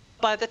so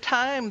by the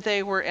time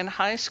they were in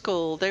high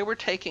school, they were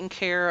taking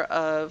care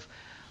of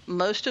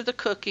most of the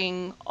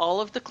cooking,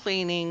 all of the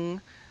cleaning,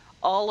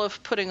 all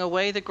of putting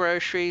away the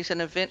groceries,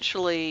 and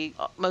eventually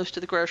most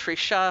of the grocery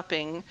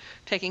shopping,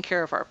 taking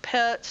care of our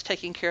pets,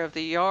 taking care of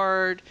the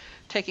yard,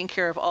 taking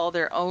care of all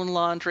their own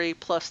laundry,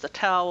 plus the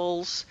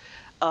towels,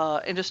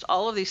 and just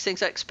all of these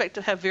things. I expect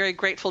to have very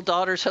grateful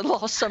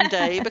daughters-in-law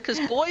someday because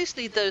boys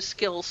need those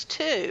skills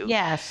too.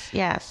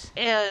 Yes.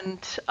 And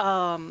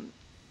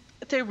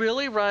they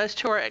really rise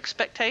to our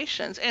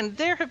expectations. And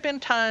there have been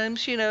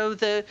times,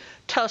 the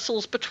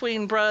tussles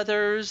between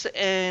brothers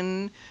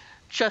and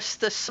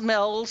just the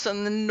smells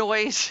and the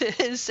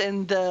noises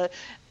and the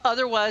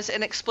otherwise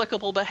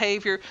inexplicable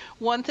behavior.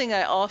 One thing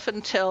I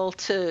often tell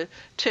to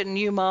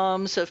new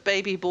moms of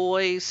baby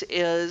boys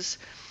is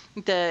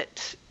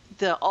that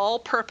the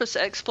all-purpose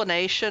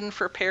explanation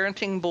for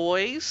parenting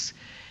boys,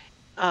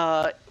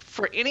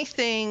 for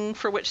anything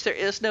for which there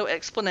is no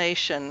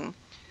explanation,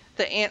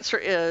 the answer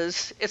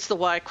is it's the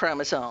Y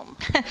chromosome.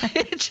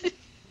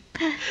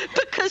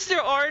 Because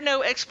there are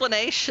no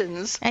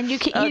explanations, and you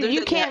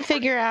can't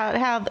figure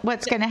out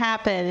what's going to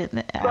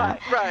happen.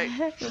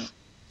 Right.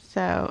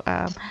 So,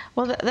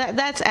 well,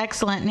 that's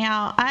excellent.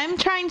 Now, I'm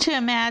trying to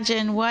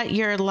imagine what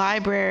your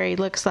library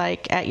looks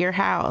like at your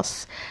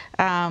house.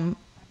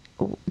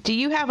 Do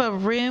you have a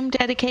room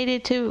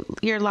dedicated to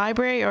your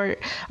library, or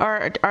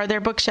are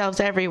there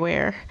bookshelves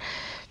everywhere?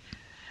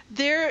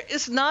 There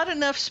is not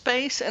enough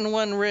space in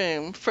one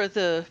room for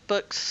the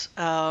books.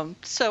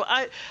 So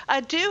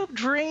I do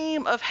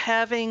dream of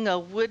having a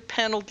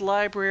wood-paneled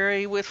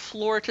library with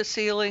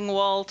floor-to-ceiling,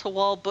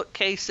 wall-to-wall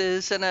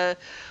bookcases and a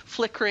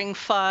flickering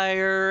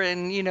fire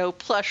and,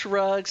 plush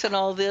rugs and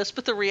all this.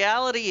 But the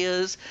reality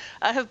is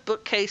I have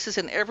bookcases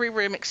in every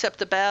room except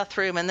the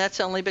bathroom, and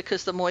that's only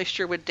because the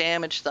moisture would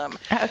damage them.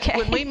 Okay.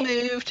 When we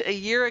moved a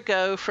year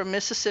ago from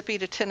Mississippi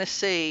to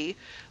Tennessee,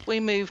 we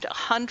moved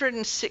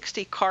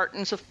 160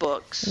 cartons of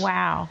books.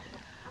 Wow.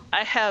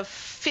 I have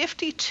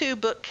 52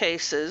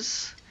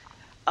 bookcases.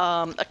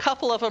 A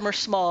couple of them are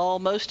small.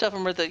 Most of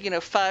them are the,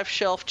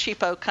 5-shelf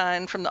cheapo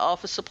kind from the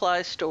office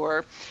supply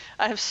store.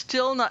 I have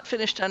still not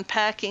finished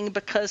unpacking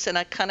because, and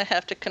I kind of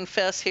have to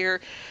confess here,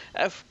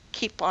 I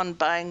keep on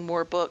buying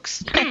more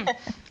books. Because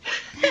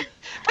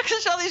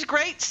there's all these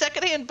great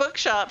secondhand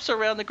bookshops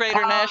around the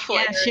greater Nashville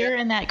area. Yes, you're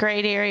in that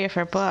great area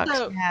for books.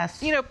 So,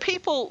 yes.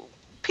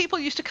 People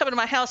used to come into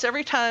my house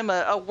every time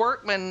a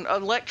workman,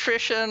 an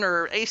electrician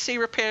or AC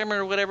repairman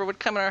or whatever would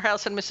come in our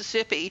house in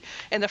Mississippi,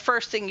 and the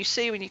first thing you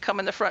see when you come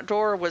in the front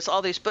door was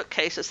all these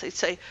bookcases. They'd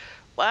say,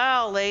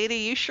 "Wow, lady,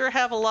 you sure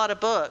have a lot of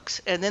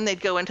books." And then they'd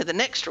go into the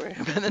next room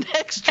and the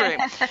next room.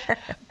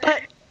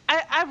 But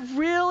I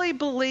really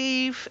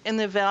believe in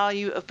the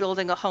value of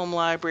building a home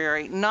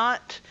library,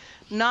 not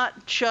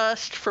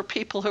just for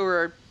people who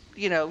are,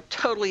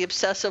 totally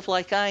obsessive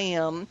like I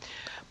am,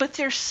 but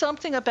there's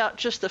something about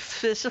just the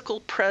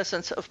physical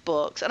presence of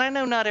books. And I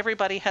know not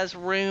everybody has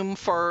room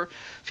for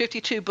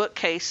 52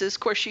 bookcases. Of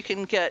course, you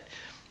can get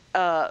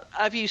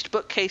I've used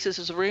bookcases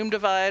as room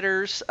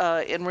dividers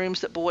in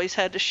rooms that boys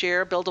had to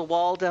share, build a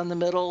wall down the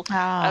middle.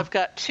 I've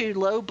got 2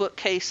 low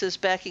bookcases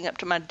backing up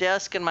to my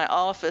desk in my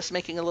office,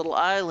 making a little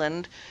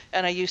island,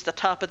 and I use the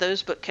top of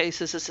those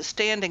bookcases as a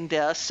standing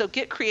desk. So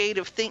get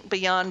creative, think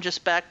beyond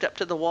just backed up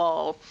to the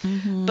wall.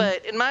 Mm-hmm.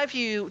 But in my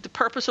view, the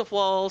purpose of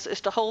walls is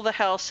to hold the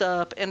house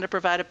up and to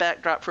provide a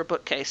backdrop for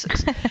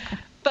bookcases.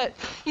 But,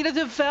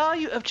 the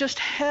value of just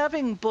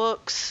having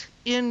books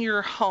in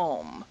your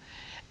home,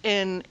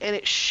 and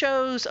it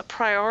shows a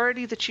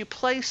priority that you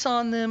place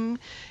on them.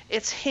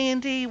 It's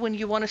handy when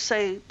you want to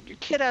say, your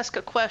kid asks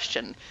a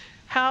question,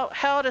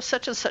 how does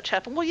such and such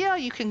happen? Well, yeah,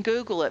 you can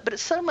Google it, but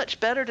it's so much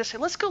better to say,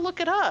 let's go look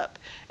it up.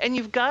 And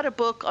you've got a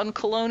book on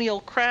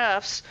colonial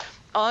crafts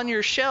on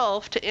your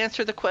shelf to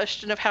answer the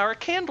question of how are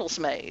candles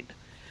made.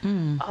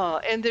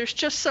 And there's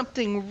just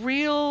something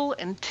real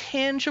and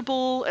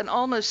tangible and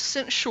almost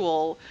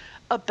sensual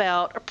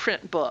about a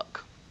print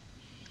book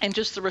and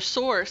just the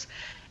resource.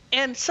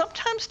 And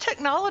sometimes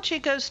technology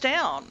goes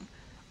down.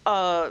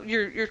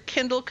 Your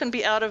Kindle can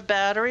be out of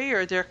battery,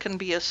 or there can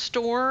be a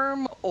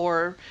storm,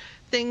 or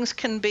things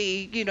can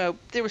be,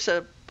 there was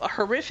a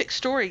horrific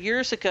story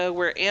years ago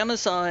where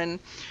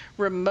Amazon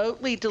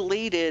remotely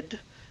deleted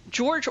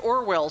George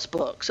Orwell's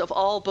books, of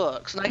all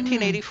books,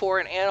 1984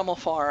 and Animal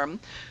Farm,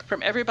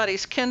 from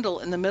everybody's Kindle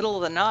in the middle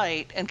of the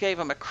night and gave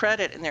them a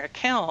credit in their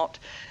account.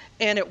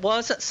 And it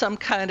wasn't some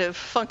kind of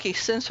funky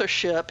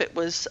censorship. It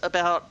was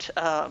about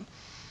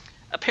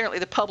apparently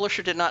the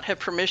publisher did not have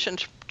permission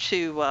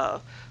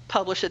to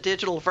publish a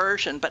digital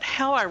version, but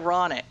how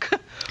ironic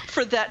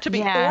for that to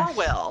be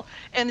Orwell.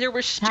 And there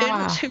were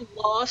students who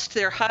lost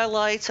their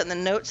highlights and the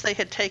notes they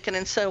had taken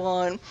and so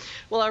on.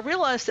 Well, I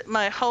realized that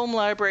my home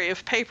library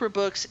of paper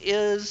books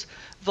is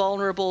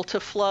vulnerable to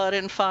flood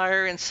and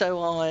fire and so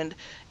on.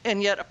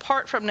 And yet,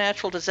 apart from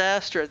natural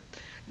disaster,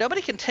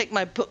 nobody can take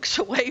my books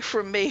away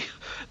from me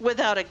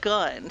without a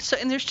gun. So,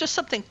 and there's just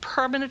something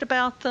permanent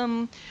about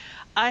them.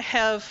 I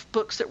have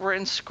books that were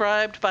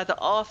inscribed by the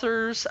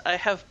authors. I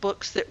have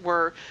books that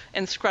were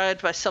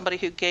inscribed by somebody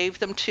who gave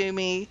them to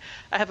me.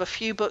 I have a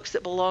few books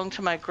that belong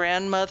to my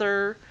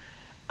grandmother,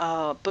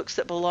 books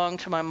that belong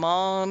to my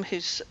mom,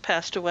 who's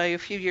passed away a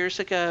few years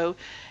ago.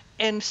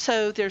 And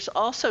so there's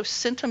also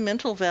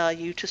sentimental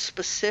value to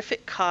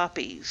specific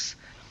copies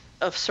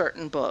of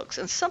certain books,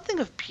 and something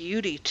of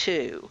beauty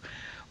too.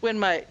 When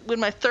my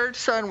third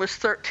son was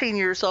 13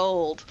 years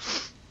old,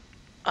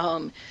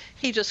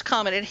 he just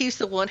commented, he's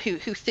the one who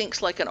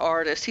thinks like an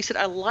artist. He said,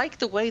 I like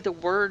the way the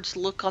words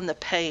look on the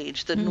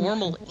page, the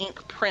normal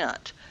ink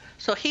print.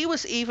 So he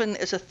was, even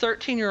as a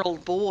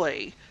 13-year-old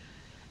boy,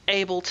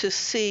 able to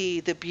see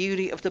the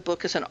beauty of the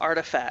book as an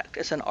artifact,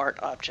 as an art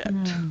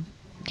object.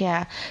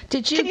 Yeah.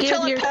 Can you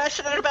tell I'm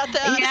passionate about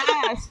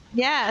that?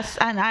 Yes,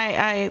 and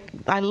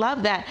I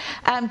love that.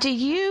 Do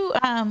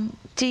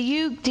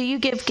you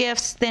give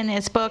gifts then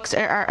as books?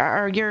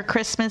 Are your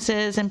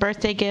Christmases and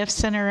birthday gifts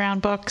centered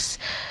around books?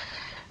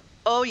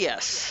 Oh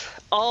yes,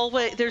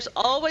 always. There's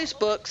always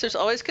books. There's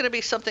always going to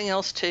be something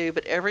else too.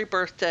 But every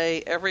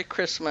birthday, every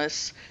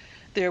Christmas,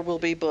 there will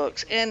be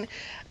books. And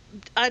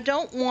I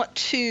don't want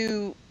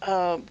to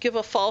give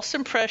a false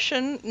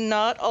impression.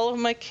 Not all of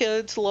my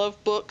kids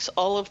love books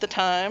all of the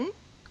time.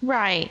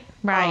 Right.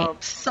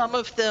 Some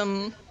of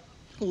them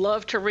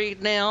love to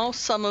read now.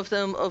 Some of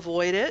them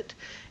avoid it,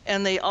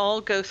 and they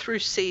all go through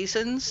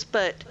seasons.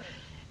 But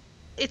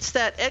it's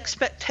that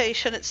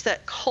expectation, it's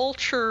that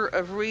culture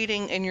of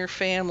reading in your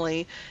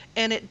family,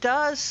 and it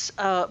does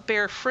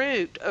bear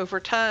fruit over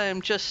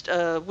time. Just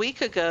a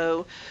week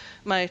ago,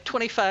 my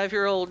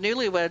 25-year-old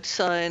newlywed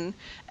son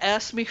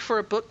asked me for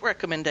a book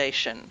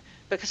recommendation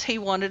because he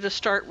wanted to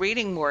start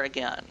reading more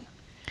again.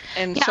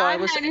 And so I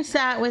noticed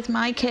that with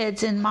my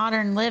kids in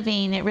modern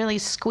living, it really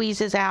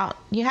squeezes out.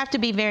 You have to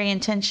be very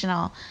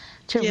intentional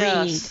to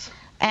read.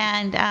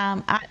 And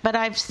but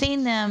I've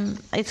seen them.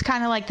 It's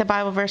kind of like the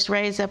Bible verse,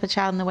 raise up a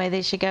child in the way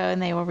they should go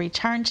and they will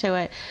return to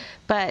it.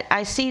 But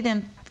I see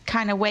them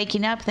kind of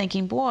waking up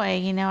thinking,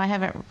 boy, I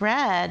haven't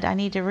read. I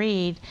need to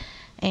read.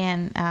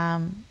 And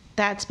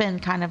that's been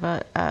kind of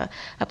a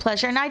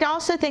pleasure. And I'd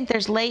also think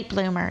there's late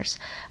bloomers.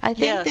 I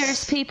think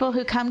there's people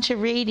who come to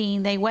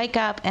reading, they wake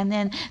up and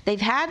then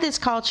they've had this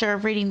culture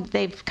of reading,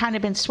 they've kind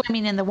of been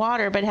swimming in the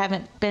water but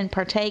haven't been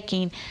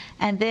partaking.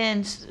 And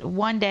then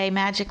one day,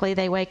 magically,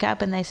 they wake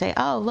up and they say,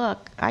 oh,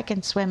 look, I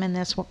can swim in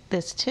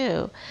this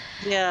too.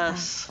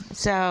 Yes.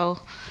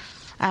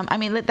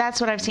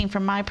 That's what I've seen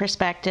from my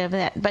perspective.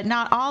 But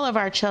not all of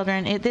our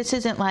children. This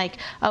isn't like,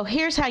 oh,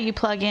 here's how you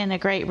plug in a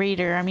great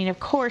reader. Of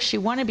course,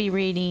 you want to be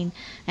reading,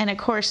 and of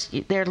course,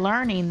 they're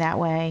learning that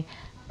way.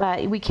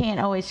 But we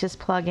can't always just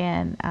plug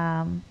in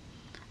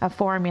a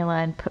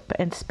formula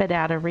and spit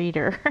out a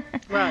reader.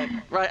 Right.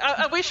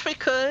 I wish we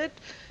could.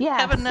 Yeah.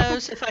 Heaven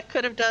knows if I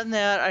could have done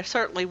that, I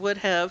certainly would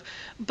have.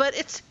 But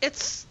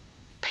it's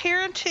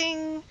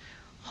parenting.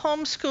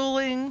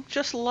 Homeschooling,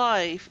 just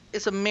life,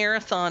 is a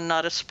marathon,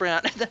 not a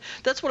sprint.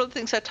 That's one of the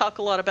things I talk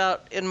a lot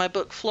about in my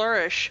book,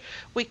 Flourish.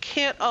 We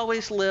can't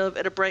always live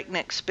at a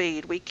breakneck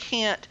speed. We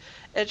can't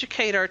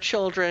educate our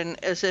children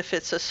as if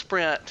it's a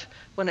sprint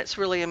when it's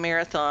really a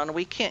marathon.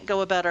 We can't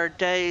go about our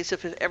days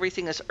if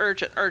everything is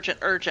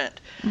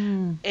urgent.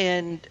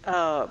 And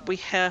we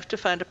have to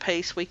find a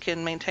pace we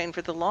can maintain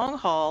for the long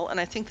haul. And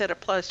I think that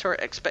applies to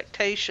our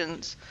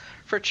expectations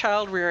for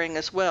child rearing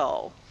as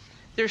well.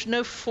 There's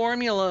no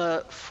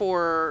formula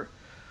for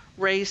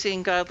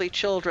raising godly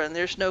children.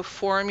 There's no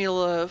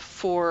formula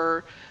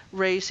for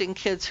raising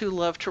kids who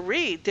love to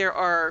read. There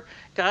are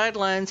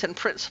guidelines and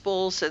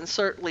principles, and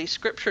certainly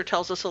Scripture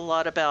tells us a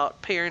lot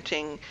about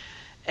parenting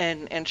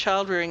and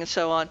child rearing and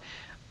so on.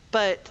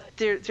 But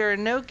there are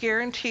no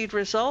guaranteed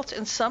results,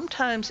 and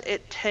sometimes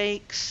it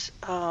takes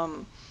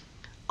a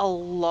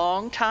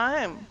long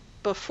time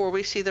before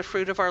we see the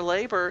fruit of our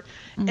labor,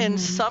 and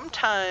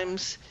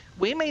sometimes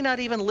we may not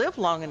even live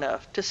long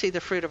enough to see the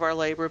fruit of our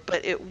labor,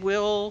 but it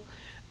will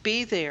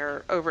be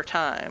there over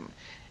time.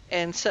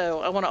 And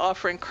so I want to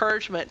offer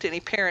encouragement to any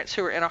parents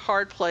who are in a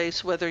hard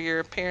place, whether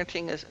you're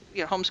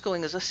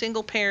homeschooling as a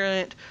single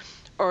parent,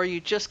 or you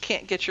just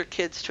can't get your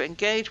kids to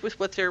engage with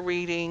what they're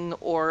reading,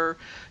 or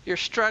you're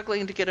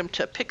struggling to get them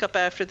to pick up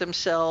after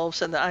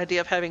themselves, and the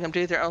idea of having them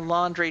do their own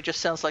laundry just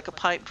sounds like a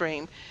pipe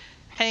dream.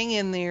 Hang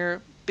in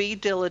there. Be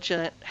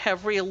diligent,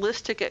 have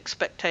realistic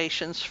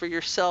expectations for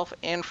yourself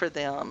and for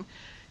them,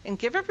 and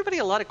give everybody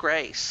a lot of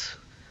grace.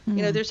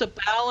 There's a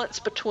balance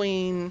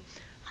between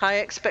high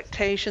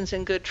expectations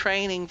and good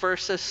training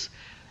versus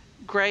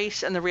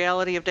grace and the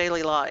reality of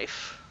daily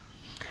life.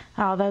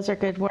 Oh, those are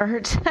good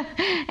words.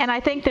 And I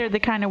think they're the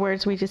kind of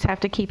words we just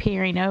have to keep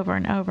hearing over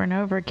and over and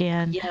over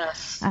again.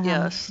 Yes,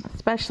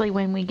 Especially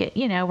when we get,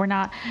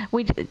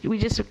 we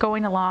just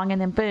going along and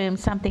then boom,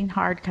 something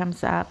hard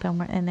comes up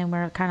and then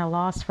we're kind of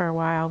lost for a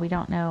while. We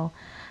don't know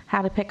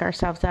how to pick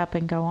ourselves up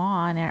and go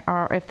on,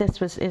 or if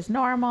this is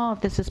normal,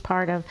 if this is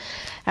part of,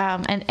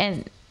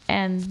 and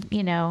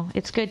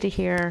it's good to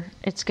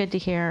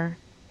hear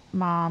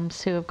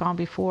moms who have gone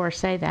before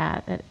say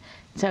that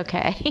it's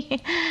okay.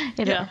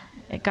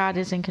 God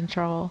is in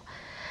control.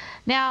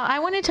 Now, I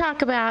want to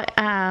talk about,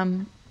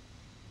 now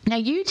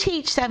you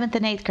teach 7th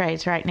and 8th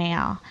grades right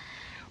now.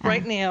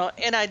 Right now,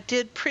 and I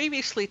did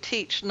previously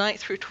teach 9th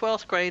through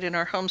 12th grade in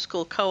our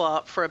homeschool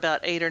co-op for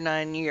about 8 or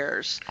 9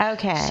 years.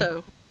 Okay.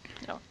 So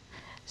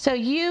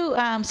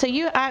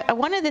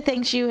one of the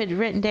things you had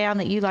written down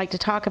that you like to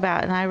talk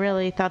about, and I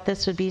really thought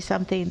this would be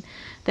something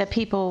that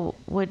people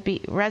would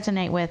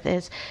resonate with,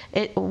 is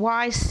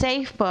why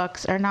safe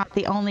books are not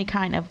the only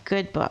kind of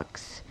good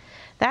books.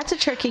 That's a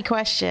tricky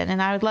question,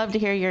 and I would love to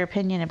hear your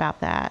opinion about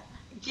that.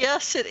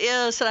 Yes, it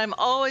is, and I'm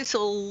always a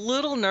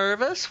little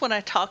nervous when I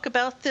talk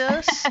about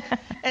this,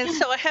 and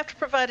so I have to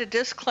provide a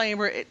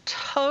disclaimer. It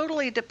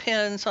totally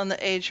depends on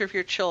the age of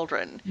your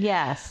children.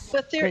 Yes.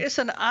 But there is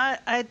an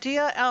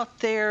idea out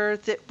there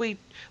that we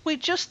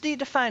just need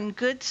to find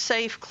good,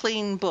 safe,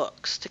 clean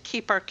books to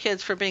keep our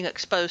kids from being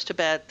exposed to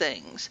bad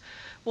things.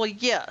 Well,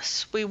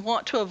 yes, we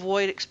want to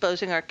avoid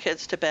exposing our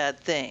kids to bad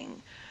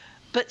things.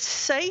 But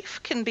safe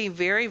can be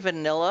very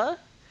vanilla.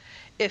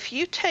 If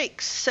you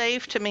take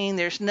safe to mean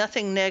there's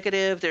nothing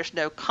negative, there's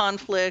no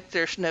conflict,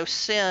 there's no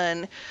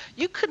sin,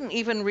 you couldn't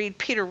even read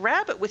Peter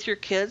Rabbit with your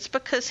kids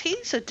because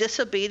he's a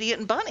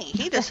disobedient bunny.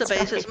 He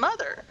disobeys his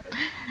mother.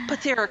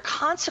 But there are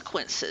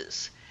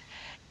consequences.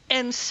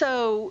 And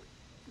so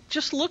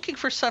just looking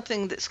for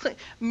something that's clean,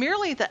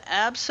 merely the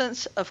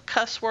absence of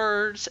cuss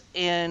words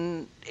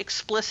and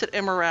explicit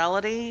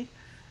immorality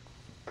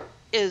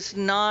is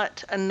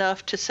not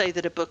enough to say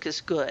that a book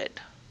is good.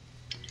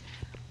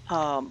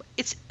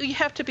 You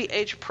have to be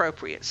age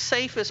appropriate.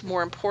 Safe is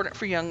more important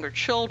for younger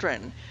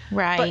children.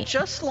 Right. But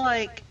just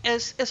like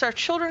as our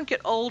children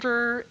get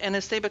older and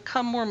as they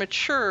become more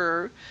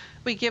mature,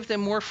 we give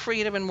them more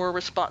freedom and more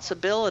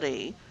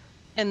responsibility.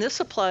 And this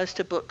applies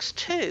to books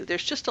too.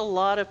 There's just a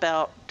lot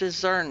about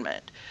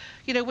discernment.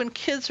 When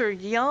kids are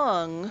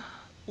young,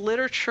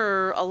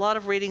 literature, a lot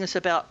of reading is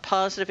about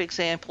positive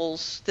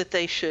examples that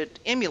they should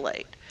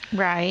emulate.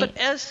 Right. But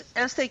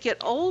as they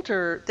get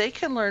older, they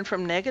can learn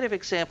from negative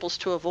examples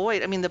to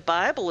avoid. I mean, the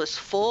Bible is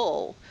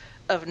full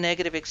of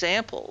negative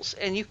examples,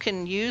 and you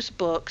can use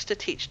books to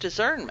teach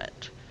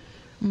discernment.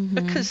 Mm-hmm.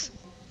 Because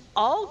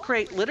all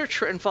great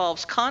literature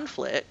involves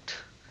conflict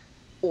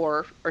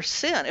or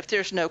sin. If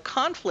there's no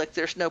conflict,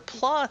 there's no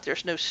plot,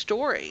 there's no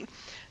story.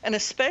 And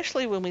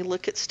especially when we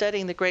look at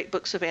studying the great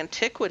books of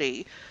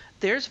antiquity,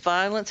 there's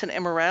violence and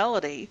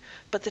immorality,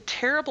 but the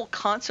terrible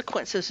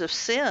consequences of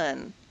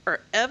sin are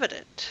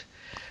evident.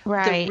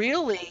 Right.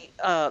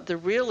 The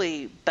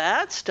really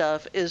bad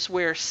stuff is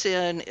where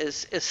sin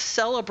is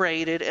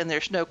celebrated and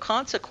there's no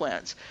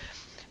consequence.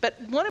 But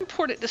one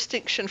important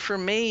distinction for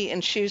me in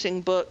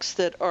choosing books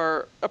that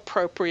are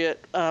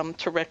appropriate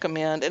to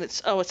recommend, and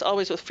it's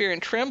always with fear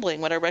and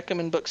trembling when I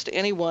recommend books to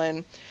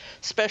anyone,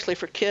 especially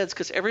for kids,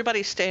 because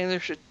everybody's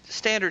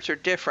standards are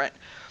different.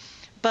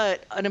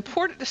 But an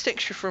important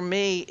distinction for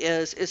me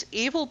is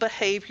evil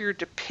behavior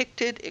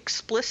depicted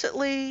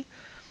explicitly,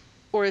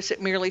 or is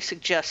it merely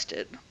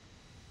suggested?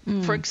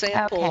 For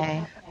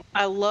example,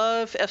 I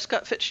love F.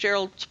 Scott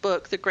Fitzgerald's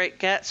book, The Great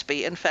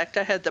Gatsby. In fact,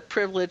 I had the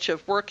privilege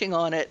of working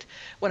on it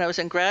when I was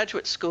in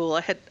graduate school.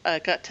 I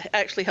got to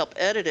actually help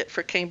edit it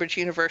for Cambridge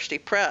University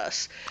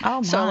Press.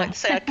 Oh, my. So I like to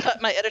say I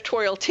cut my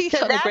editorial teeth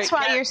on The Great Gatsby. That's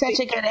why you're such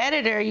a good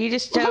editor. You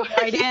just dove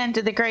right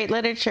into the great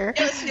literature.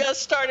 Yes,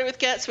 started with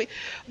Gatsby.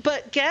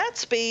 But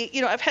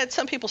Gatsby, I've had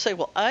some people say,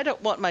 well, I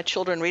don't want my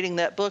children reading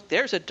that book.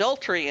 There's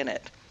adultery in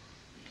it.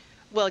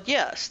 Well,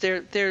 yes,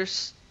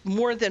 there's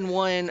more than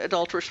one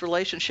adulterous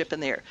relationship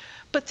in there.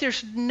 But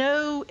there's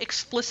no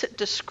explicit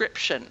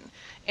description.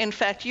 In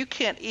fact, you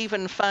can't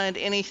even find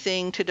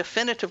anything to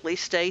definitively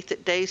state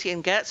that Daisy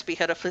and Gatsby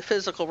had a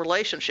physical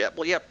relationship.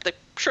 Well, yeah,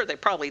 they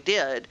probably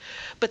did,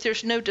 but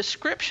there's no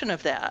description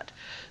of that.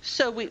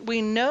 So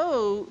we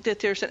know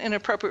that there's an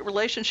inappropriate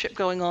relationship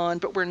going on,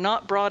 but we're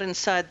not brought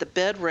inside the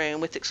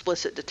bedroom with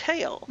explicit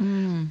detail.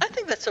 I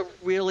think that's a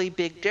really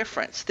big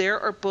difference. There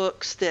are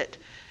books that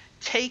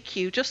take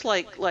you, just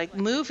like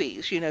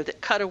movies, that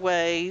cut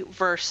away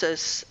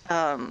versus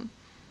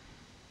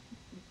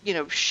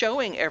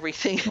showing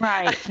everything.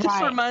 Right.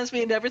 This reminds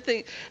me of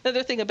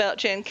another thing about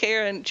Jan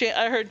Karen.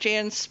 I heard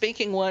Jan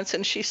speaking once,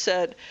 and she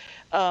said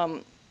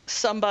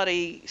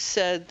somebody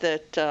said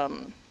that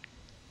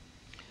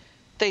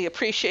they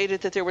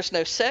appreciated that there was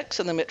no sex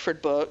in the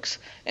Mitford books,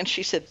 and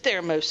she said,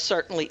 there most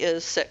certainly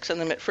is sex in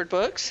the Mitford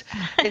books.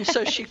 And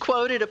so she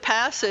quoted a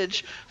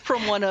passage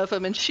from one of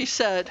them, and she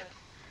said,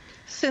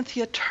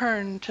 Cynthia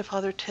turned to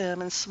Father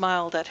Tim and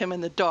smiled at him in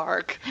the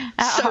dark.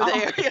 So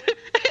there,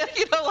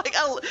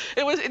 I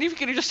It was, and you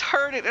could have just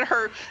heard it in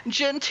her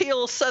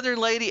genteel Southern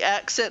lady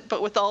accent,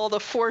 but with all the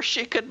force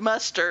she could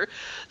muster.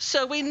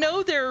 So we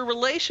know there are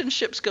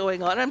relationships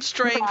going on. I'm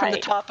straying from the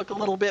topic a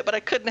little bit, but I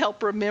couldn't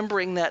help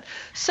remembering that.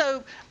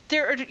 So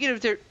there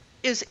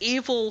is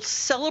evil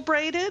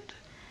celebrated,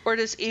 or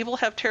does evil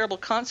have terrible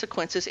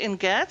consequences? In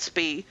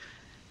Gatsby,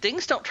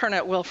 things don't turn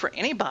out well for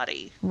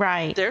anybody.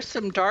 Right. There's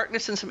some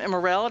darkness and some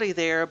immorality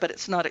there, but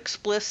it's not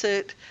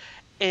explicit.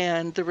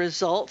 And the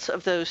results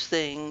of those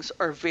things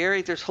are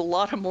there's a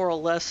lot of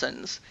moral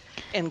lessons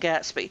in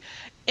Gatsby.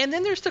 And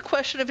then there's the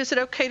question of, is it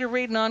okay to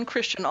read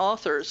non-Christian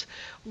authors?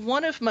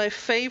 One of my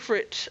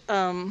favorite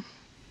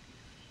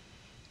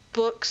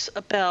books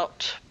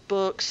about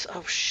books,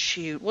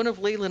 one of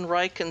Leland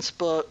Ryken's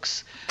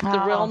books,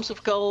 The Realms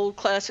of Gold,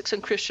 Classics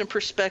in Christian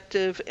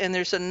Perspective, and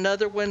there's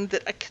another one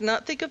that I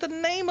cannot think of the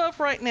name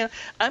of right now.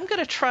 I'm going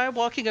to try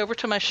walking over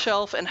to my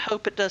shelf and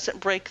hope it doesn't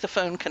break the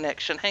phone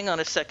connection. Hang on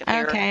a second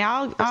here. Okay,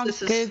 I'll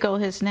Google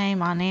his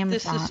name on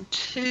Amazon. This is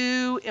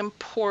too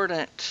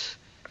important.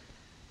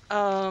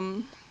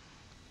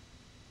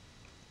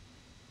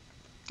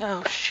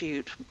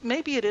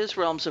 Maybe it is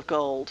Realms of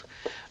Gold.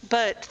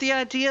 But the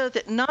idea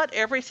that not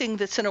everything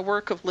that's in a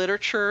work of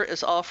literature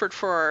is offered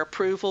for our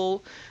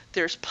approval.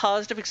 There's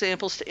positive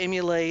examples to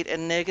emulate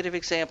and negative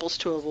examples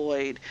to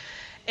avoid.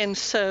 And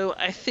so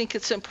I think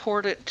it's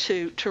important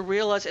to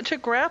realize and to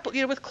grapple,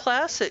 with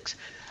classics.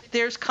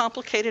 There's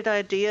complicated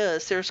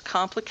ideas. There's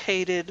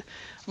complicated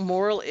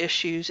moral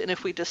issues. And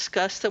if we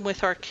discuss them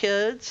with our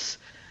kids,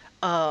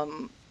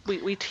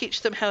 we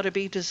teach them how to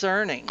be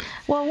discerning.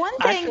 Well, one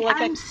thing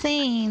I'm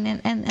seeing,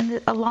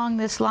 and along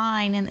this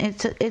line, and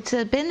it's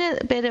been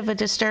a bit of a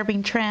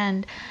disturbing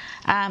trend,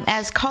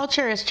 as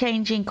culture is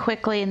changing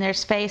quickly, and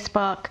there's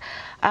Facebook.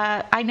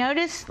 I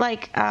noticed,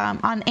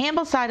 on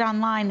Ambleside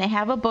Online, they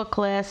have a book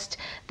list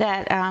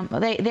that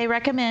they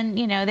recommend.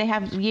 They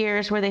have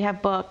years where they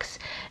have books.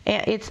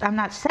 I'm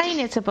not saying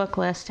it's a book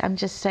list. I'm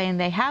just saying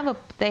they have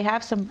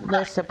some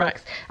lists of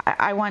books.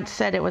 I once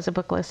said it was a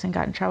book list and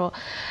got in trouble.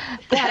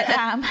 But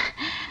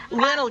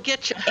that'll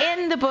get you.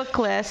 In the book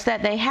list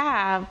that they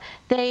have,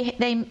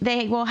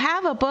 they will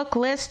have a book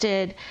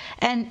listed,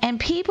 and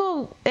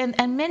people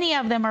and many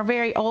of them are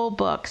very old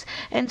books,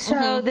 and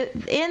so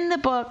in the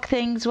book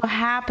things will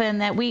happen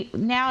that we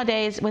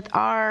nowadays, with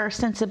our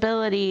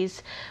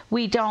sensibilities,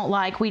 we don't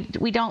like. We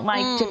don't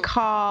like to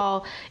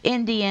call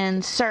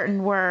Indians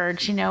certain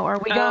words, or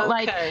we don't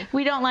like a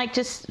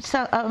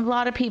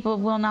lot of people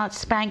will not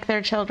spank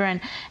their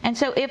children, and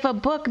so if a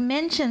book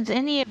mentions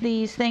any of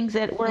these things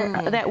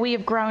that we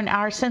have grown,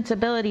 our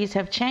sensibilities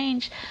have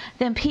changed,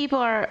 then people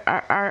are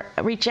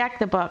reject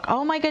the book.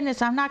 Oh my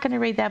goodness, I'm not going to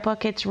read that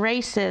book. It's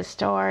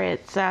racist, or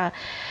it's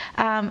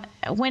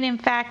when in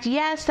fact,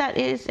 yes, that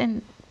is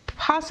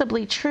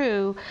possibly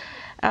true,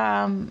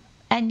 and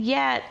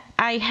yet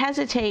I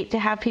hesitate to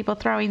have people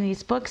throwing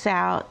these books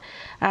out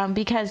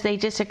because they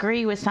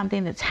disagree with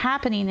something that's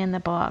happening in the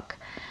book.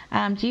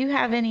 Do you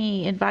have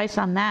any advice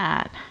on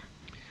that?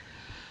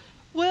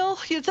 Well,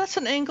 that's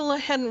an angle I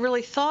hadn't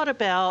really thought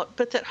about,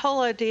 but that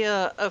whole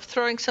idea of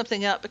throwing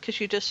something out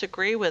because you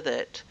disagree with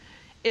it.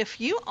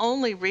 If you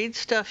only read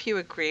stuff you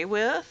agree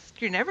with,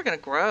 you're never going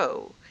to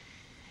grow.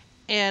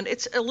 And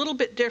it's a little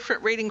bit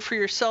different reading for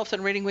yourself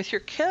than reading with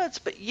your kids,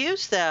 but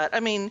use that. I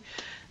mean,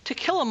 To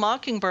Kill a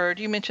Mockingbird,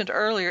 you mentioned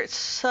earlier, it's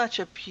such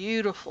a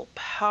beautiful,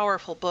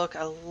 powerful book.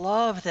 I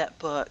love that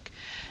book.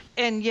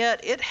 And yet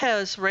it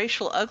has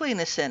racial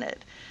ugliness in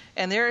it.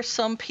 And there are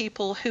some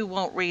people who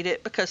won't read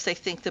it because they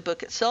think the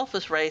book itself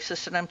is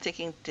racist. And I'm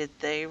thinking, did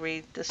they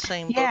read the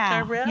same book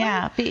I read?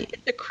 Yeah. It's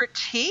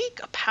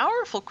a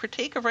powerful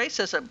critique of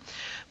racism.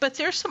 But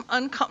there's some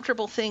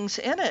uncomfortable things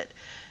in it.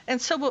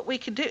 And so what we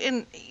can do,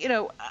 and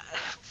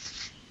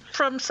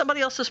from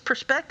somebody else's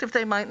perspective,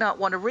 they might not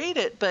want to read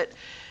it. But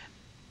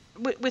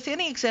with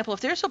any example, if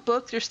there's a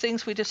book, there's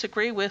things we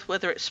disagree with,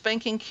 whether it's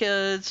spanking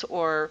kids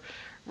or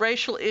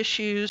racial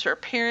issues or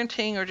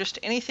parenting or just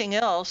anything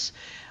else,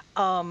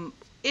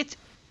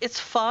 it's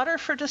fodder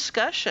for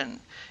discussion.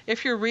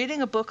 If you're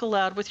reading a book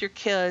aloud with your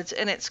kids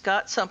and it's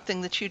got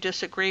something that you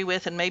disagree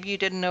with and maybe you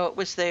didn't know it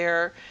was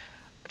there,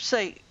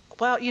 say,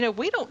 well,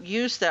 we don't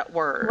use that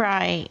word.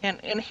 Right.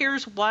 And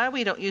here's why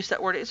we don't use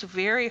that word. It's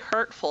very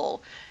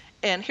hurtful.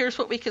 And here's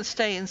what we can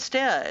say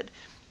instead.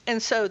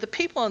 And so the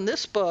people in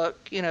this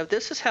book,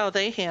 this is how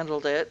they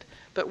handled it,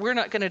 but we're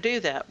not going to do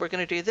that. We're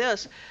going to do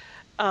this.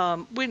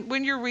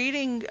 When you're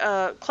reading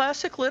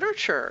classic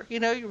literature,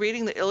 you're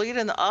reading the Iliad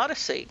and the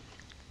Odyssey.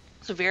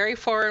 It's a very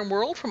foreign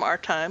world from our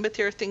time, but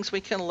there are things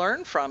we can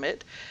learn from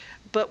it.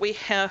 But we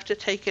have to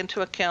take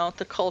into account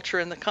the culture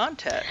and the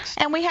context.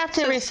 And we have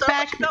to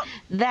respect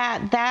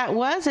that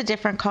was a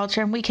different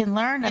culture, and we can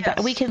learn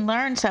we can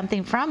learn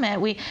something from it.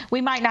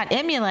 We might not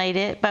emulate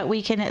it, but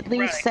we can at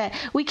least say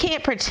we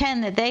can't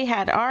pretend that they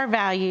had our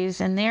values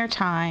in their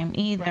time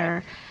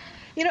either.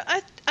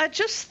 Right. I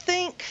just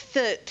think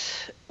that,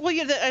 well,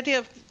 the idea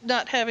of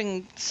not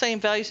having the same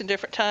values in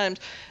different times.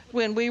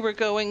 When we were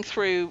going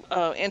through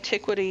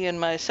antiquity in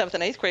my 7th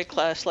and 8th grade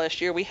class last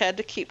year, we had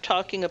to keep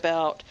talking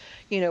about,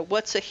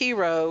 what's a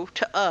hero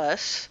to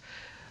us,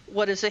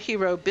 what is a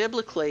hero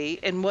biblically,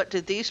 and what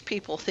did these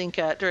people think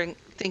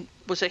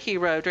was a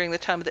hero during the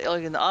time of the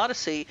Iliad and the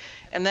Odyssey,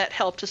 and that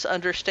helped us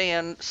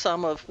understand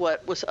some of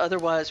what was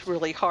otherwise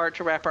really hard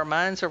to wrap our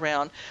minds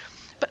around.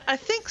 But I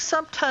think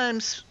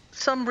sometimes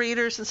some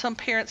readers and some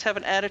parents have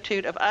an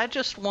attitude of, I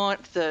just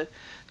want the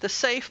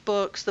safe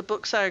books, the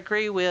books I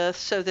agree with,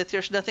 so that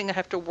there's nothing I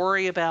have to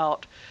worry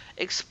about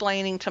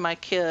explaining to my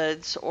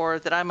kids or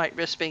that I might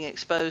risk being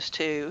exposed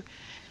to.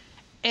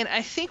 And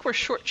I think we're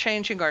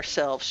shortchanging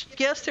ourselves.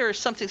 Yes, there are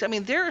some things. I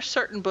mean, there are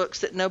certain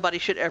books that nobody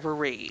should ever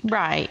read.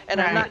 Right.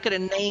 And I'm not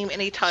going to name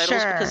any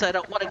titles because I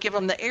don't want to give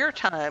them the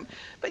airtime.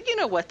 But you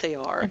know what they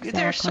are. Exactly.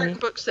 There are certain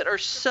books that are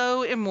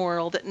so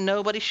immoral that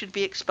nobody should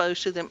be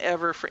exposed to them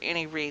ever for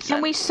any reason.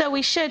 And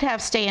we should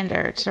have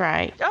standards,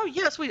 right? Oh,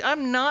 yes.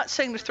 I'm not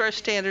saying to throw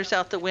standards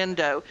out the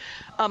window.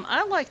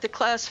 I like the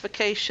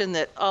classification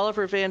that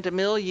Oliver Van de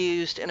Mille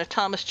used in A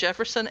Thomas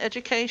Jefferson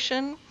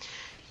Education.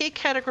 He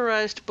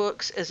categorized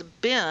books as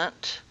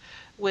bent,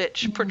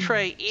 which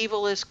portray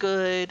evil as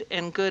good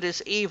and good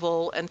as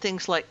evil, and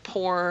things like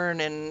porn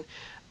and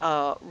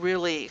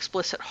really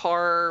explicit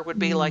horror would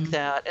be like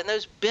that. And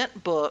those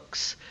bent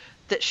books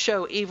that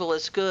show evil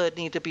as good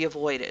need to be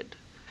avoided.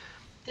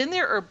 Then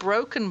there are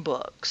broken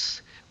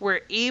books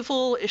where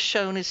evil is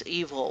shown as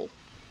evil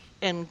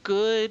and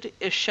good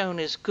is shown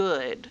as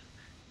good,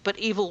 but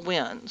evil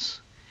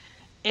wins.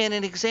 And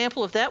an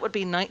example of that would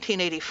be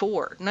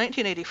 1984.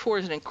 1984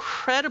 is an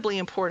incredibly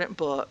important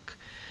book.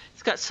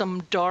 It's got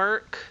some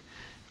dark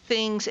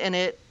things in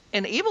it,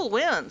 and evil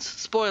wins.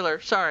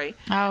 Spoiler, sorry.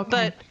 Oh,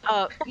 okay.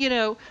 But,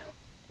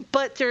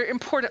 but there are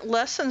important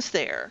lessons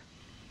there.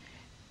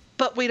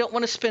 But we don't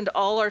want to spend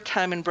all our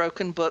time in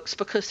broken books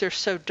because they're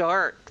so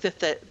dark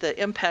that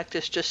the impact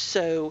is just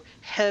so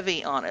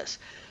heavy on us.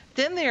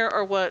 Then there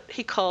are what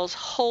he calls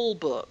whole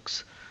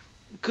books.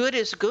 Good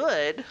is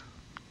good,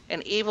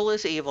 and evil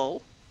is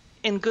evil.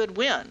 And good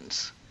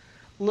wins.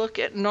 Look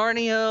at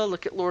Narnia,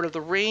 look at Lord of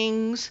the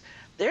Rings.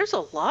 There's a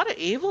lot of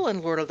evil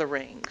in Lord of the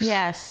Rings.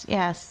 Yes.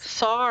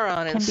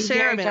 Sauron and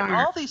Saruman and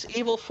all these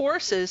evil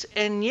forces,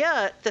 and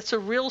yet that's a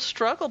real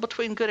struggle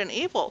between good and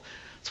evil.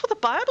 That's what the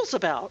Bible's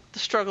about, the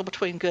struggle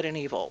between good and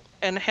evil,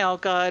 and how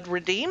God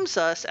redeems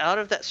us out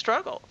of that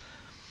struggle.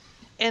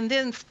 And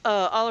then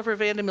Oliver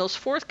Van de Mille's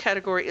fourth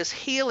category is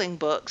healing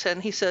books,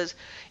 and he says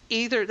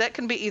that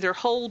can be either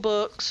whole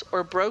books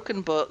or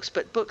broken books,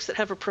 but books that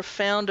have a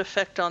profound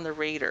effect on the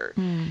reader.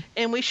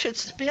 And we should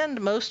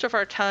spend most of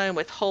our time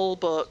with whole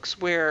books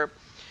where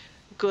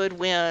good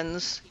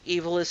wins,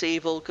 evil is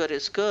evil, good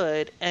is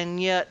good,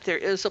 and yet there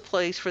is a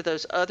place for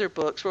those other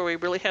books where we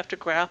really have to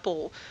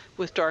grapple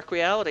with dark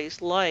realities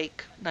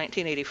like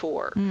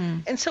 1984.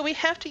 And so we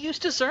have to use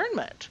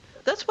discernment.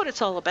 That's what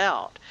it's all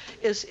about,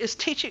 is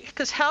teaching,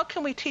 because how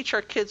can we teach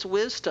our kids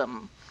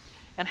wisdom?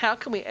 And how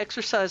can we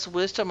exercise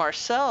wisdom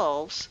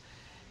ourselves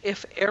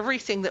if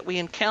everything that we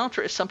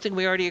encounter is something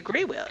we already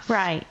agree with?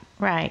 Right.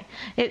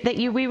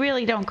 We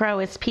really don't grow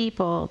as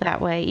people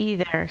that way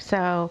either.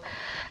 So,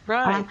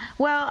 right.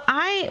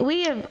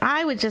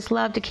 I would just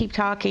love to keep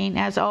talking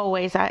as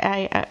always.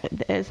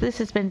 This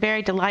has been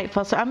very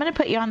delightful. So I'm going to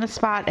put you on the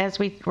spot as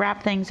we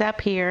wrap things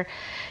up here.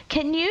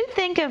 Can you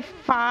think of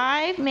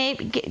 5?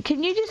 Maybe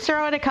can you just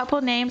throw out a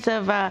couple names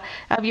of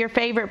your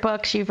favorite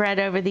books you've read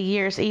over the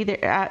years?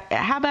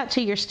 How about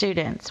to your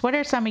students? What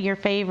are some of your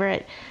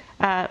favorite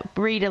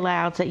read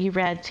alouds that you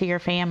read to your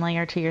family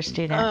or to your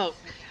students? Oh,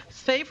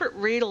 favorite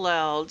read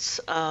alouds,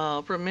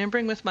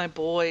 remembering with my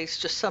boys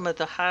just some of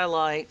the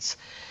highlights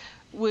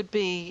would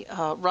be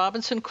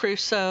Robinson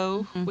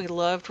Crusoe. We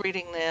loved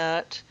reading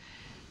that.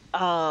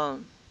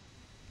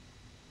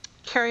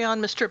 Carry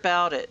On, Mr.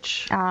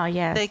 Bowditch. Oh,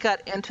 yes. They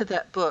got into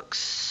that book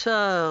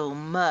so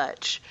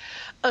much.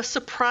 A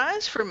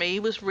surprise for me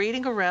was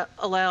reading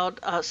aloud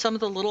some of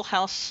the Little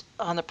House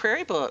on the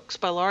Prairie books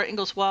by Laura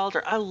Ingalls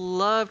Wilder. I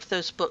loved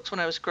those books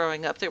when I was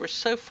growing up. They were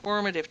so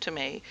formative to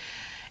me.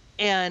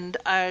 And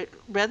I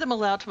read them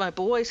aloud to my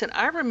boys, and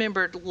I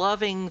remembered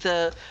loving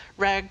the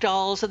rag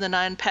dolls and the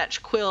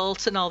 9-patch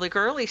quilts and all the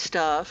girly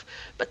stuff.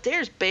 But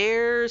there's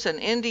bears and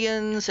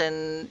Indians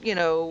and,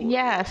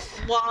 yes,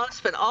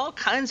 wasp and all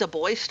kinds of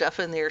boy stuff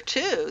in there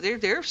too.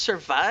 They're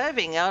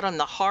surviving out on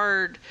the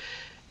hard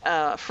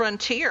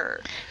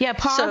frontier. Yeah,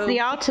 Paul's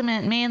the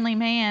ultimate manly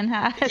man.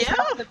 Huh?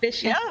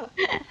 Yeah.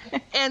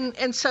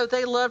 And so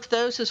they loved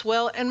those as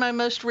well. And my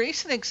most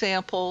recent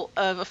example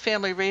of a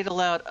family read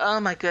aloud, oh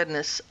my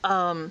goodness,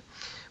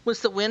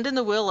 was The Wind in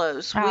the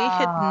Willows. We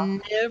had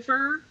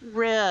never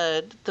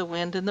read The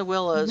Wind in the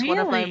Willows. Really?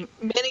 One of my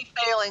many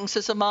failings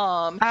as a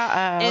mom.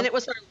 And it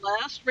was our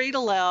last read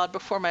aloud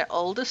before my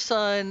oldest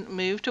son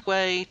moved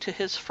away to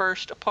his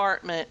first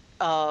apartment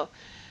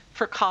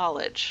for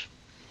college.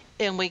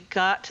 And we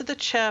got to the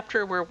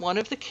chapter where one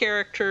of the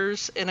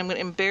characters, and I'm going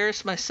to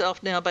embarrass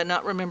myself now by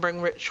not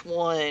remembering which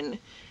one,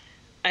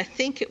 I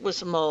think it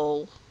was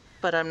Mole,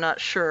 but I'm not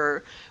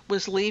sure,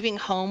 was leaving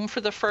home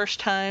for the first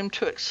time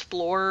to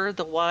explore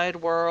the wide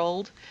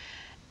world.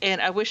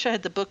 And I wish I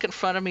had the book in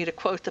front of me to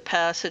quote the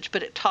passage,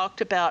 but it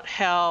talked about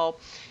how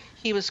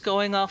he was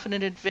going off on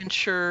an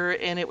adventure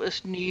and it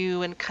was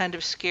new and kind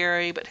of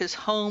scary, but his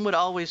home would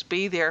always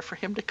be there for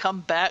him to come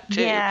back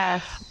to.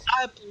 Yes.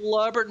 I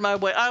blubbered my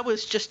way. I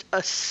was just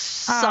a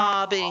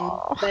sobbing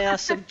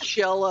mass of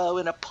jello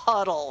in a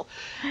puddle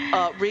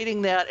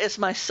reading that as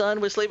my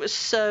son was leaving. It was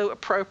so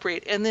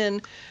appropriate. And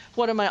then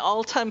one of my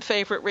all-time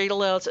favorite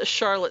read-alouds is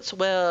Charlotte's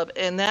Web,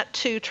 and that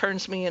too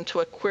turns me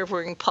into a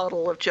quivering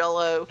puddle of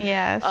jello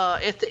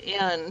at the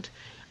end.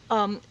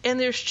 And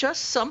there's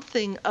just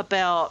something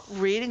about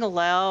reading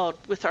aloud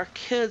with our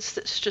kids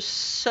that's just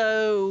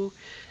so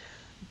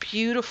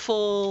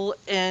beautiful,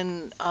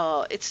 and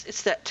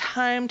it's that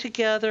time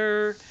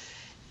together.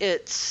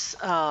 It's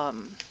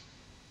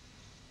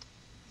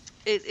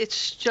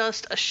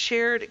just a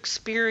shared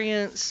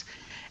experience,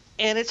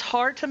 and it's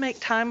hard to make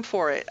time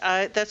for it.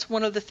 That's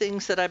one of the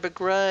things that I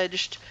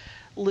begrudged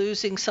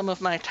losing some of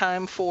my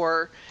time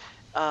for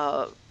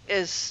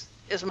as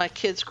my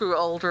kids grew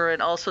older,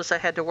 and also as I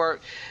had to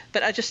work.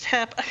 But I just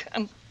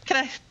can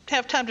I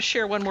have time to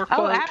share one more quote?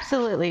 Oh,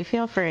 absolutely.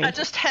 Feel free. I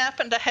just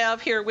happen to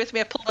have here with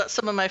me, I pulled out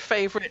some of my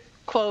favorite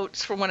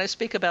quotes from when I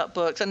speak about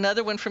books.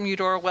 Another one from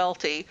Eudora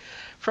Welty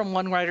from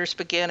One Writer's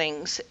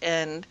Beginnings.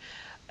 And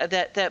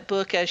that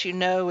book, as you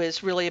know,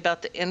 is really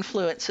about the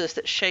influences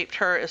that shaped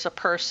her as a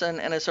person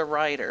and as a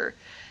writer.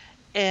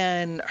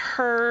 And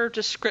her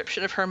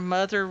description of her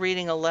mother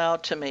reading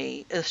aloud to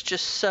me is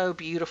just so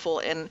beautiful.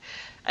 And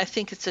I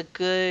think it's a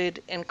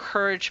good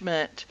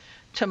encouragement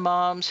to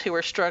moms who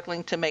are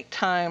struggling to make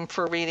time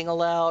for reading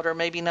aloud, or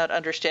maybe not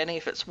understanding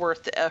if it's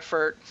worth the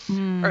effort,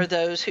 or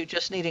those who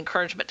just need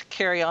encouragement to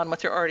carry on what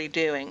they're already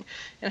doing.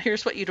 And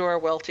here's what Eudora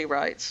Welty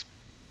writes.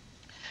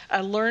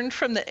 I learned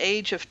from the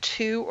age of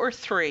 2 or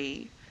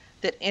 3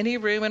 that any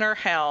room in our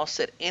house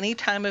at any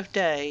time of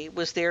day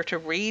was there to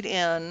read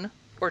in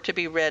or to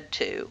be read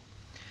to.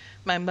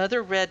 My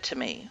mother read to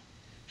me.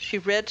 She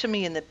read to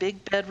me in the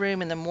big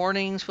bedroom in the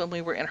mornings when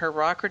we were in her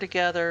rocker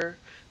together,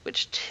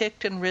 which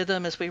ticked in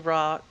rhythm as we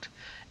rocked,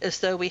 as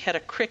though we had a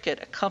cricket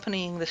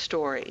accompanying the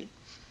story.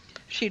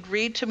 She'd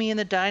read to me in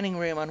the dining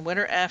room on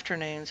winter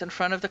afternoons in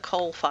front of the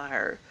coal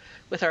fire,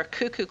 with our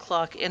cuckoo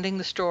clock ending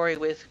the story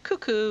with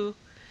cuckoo,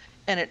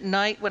 and at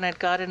night when I'd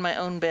got in my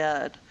own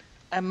bed,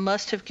 I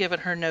must have given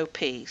her no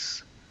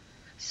peace.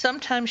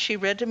 Sometimes she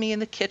read to me in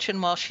the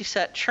kitchen while she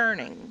sat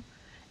churning,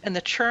 and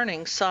the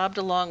churning sobbed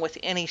along with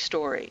any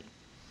story.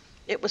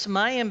 It was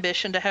my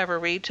ambition to have her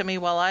read to me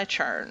while I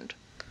churned.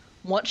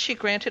 Once she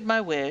granted my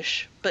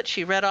wish, but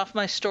she read off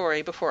my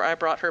story before I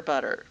brought her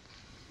butter.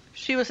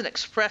 She was an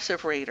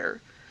expressive reader.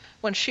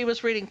 When she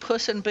was reading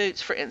Puss in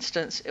Boots, for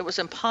instance, it was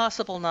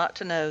impossible not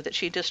to know that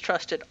she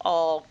distrusted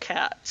all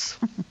cats.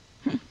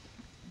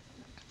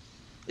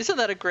 Isn't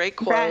that a great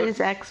quote? That is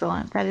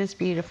excellent. That is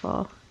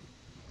beautiful.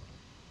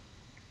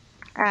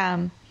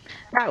 That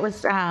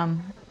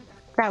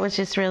was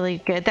just really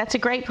good. That's a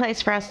great place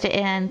for us to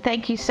end.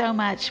 Thank you so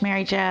much,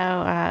 Mary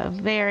Jo.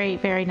 Very,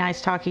 very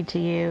nice talking to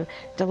you.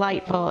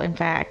 Delightful, in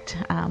fact.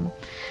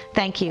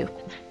 Thank you.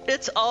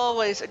 It's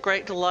always a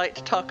great delight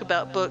to talk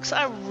about books.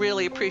 I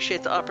really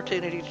appreciate the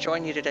opportunity to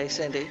join you today,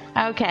 Cindy.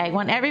 Okay.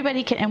 When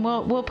everybody can, and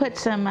we'll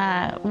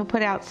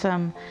put out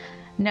some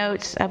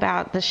notes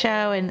about the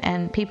show,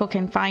 and people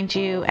can find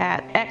you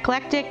at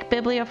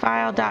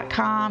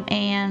eclecticbibliophile.com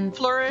and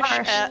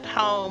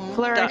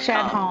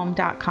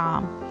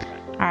flourishathome.com.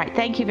 All right.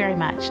 Thank you very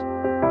much.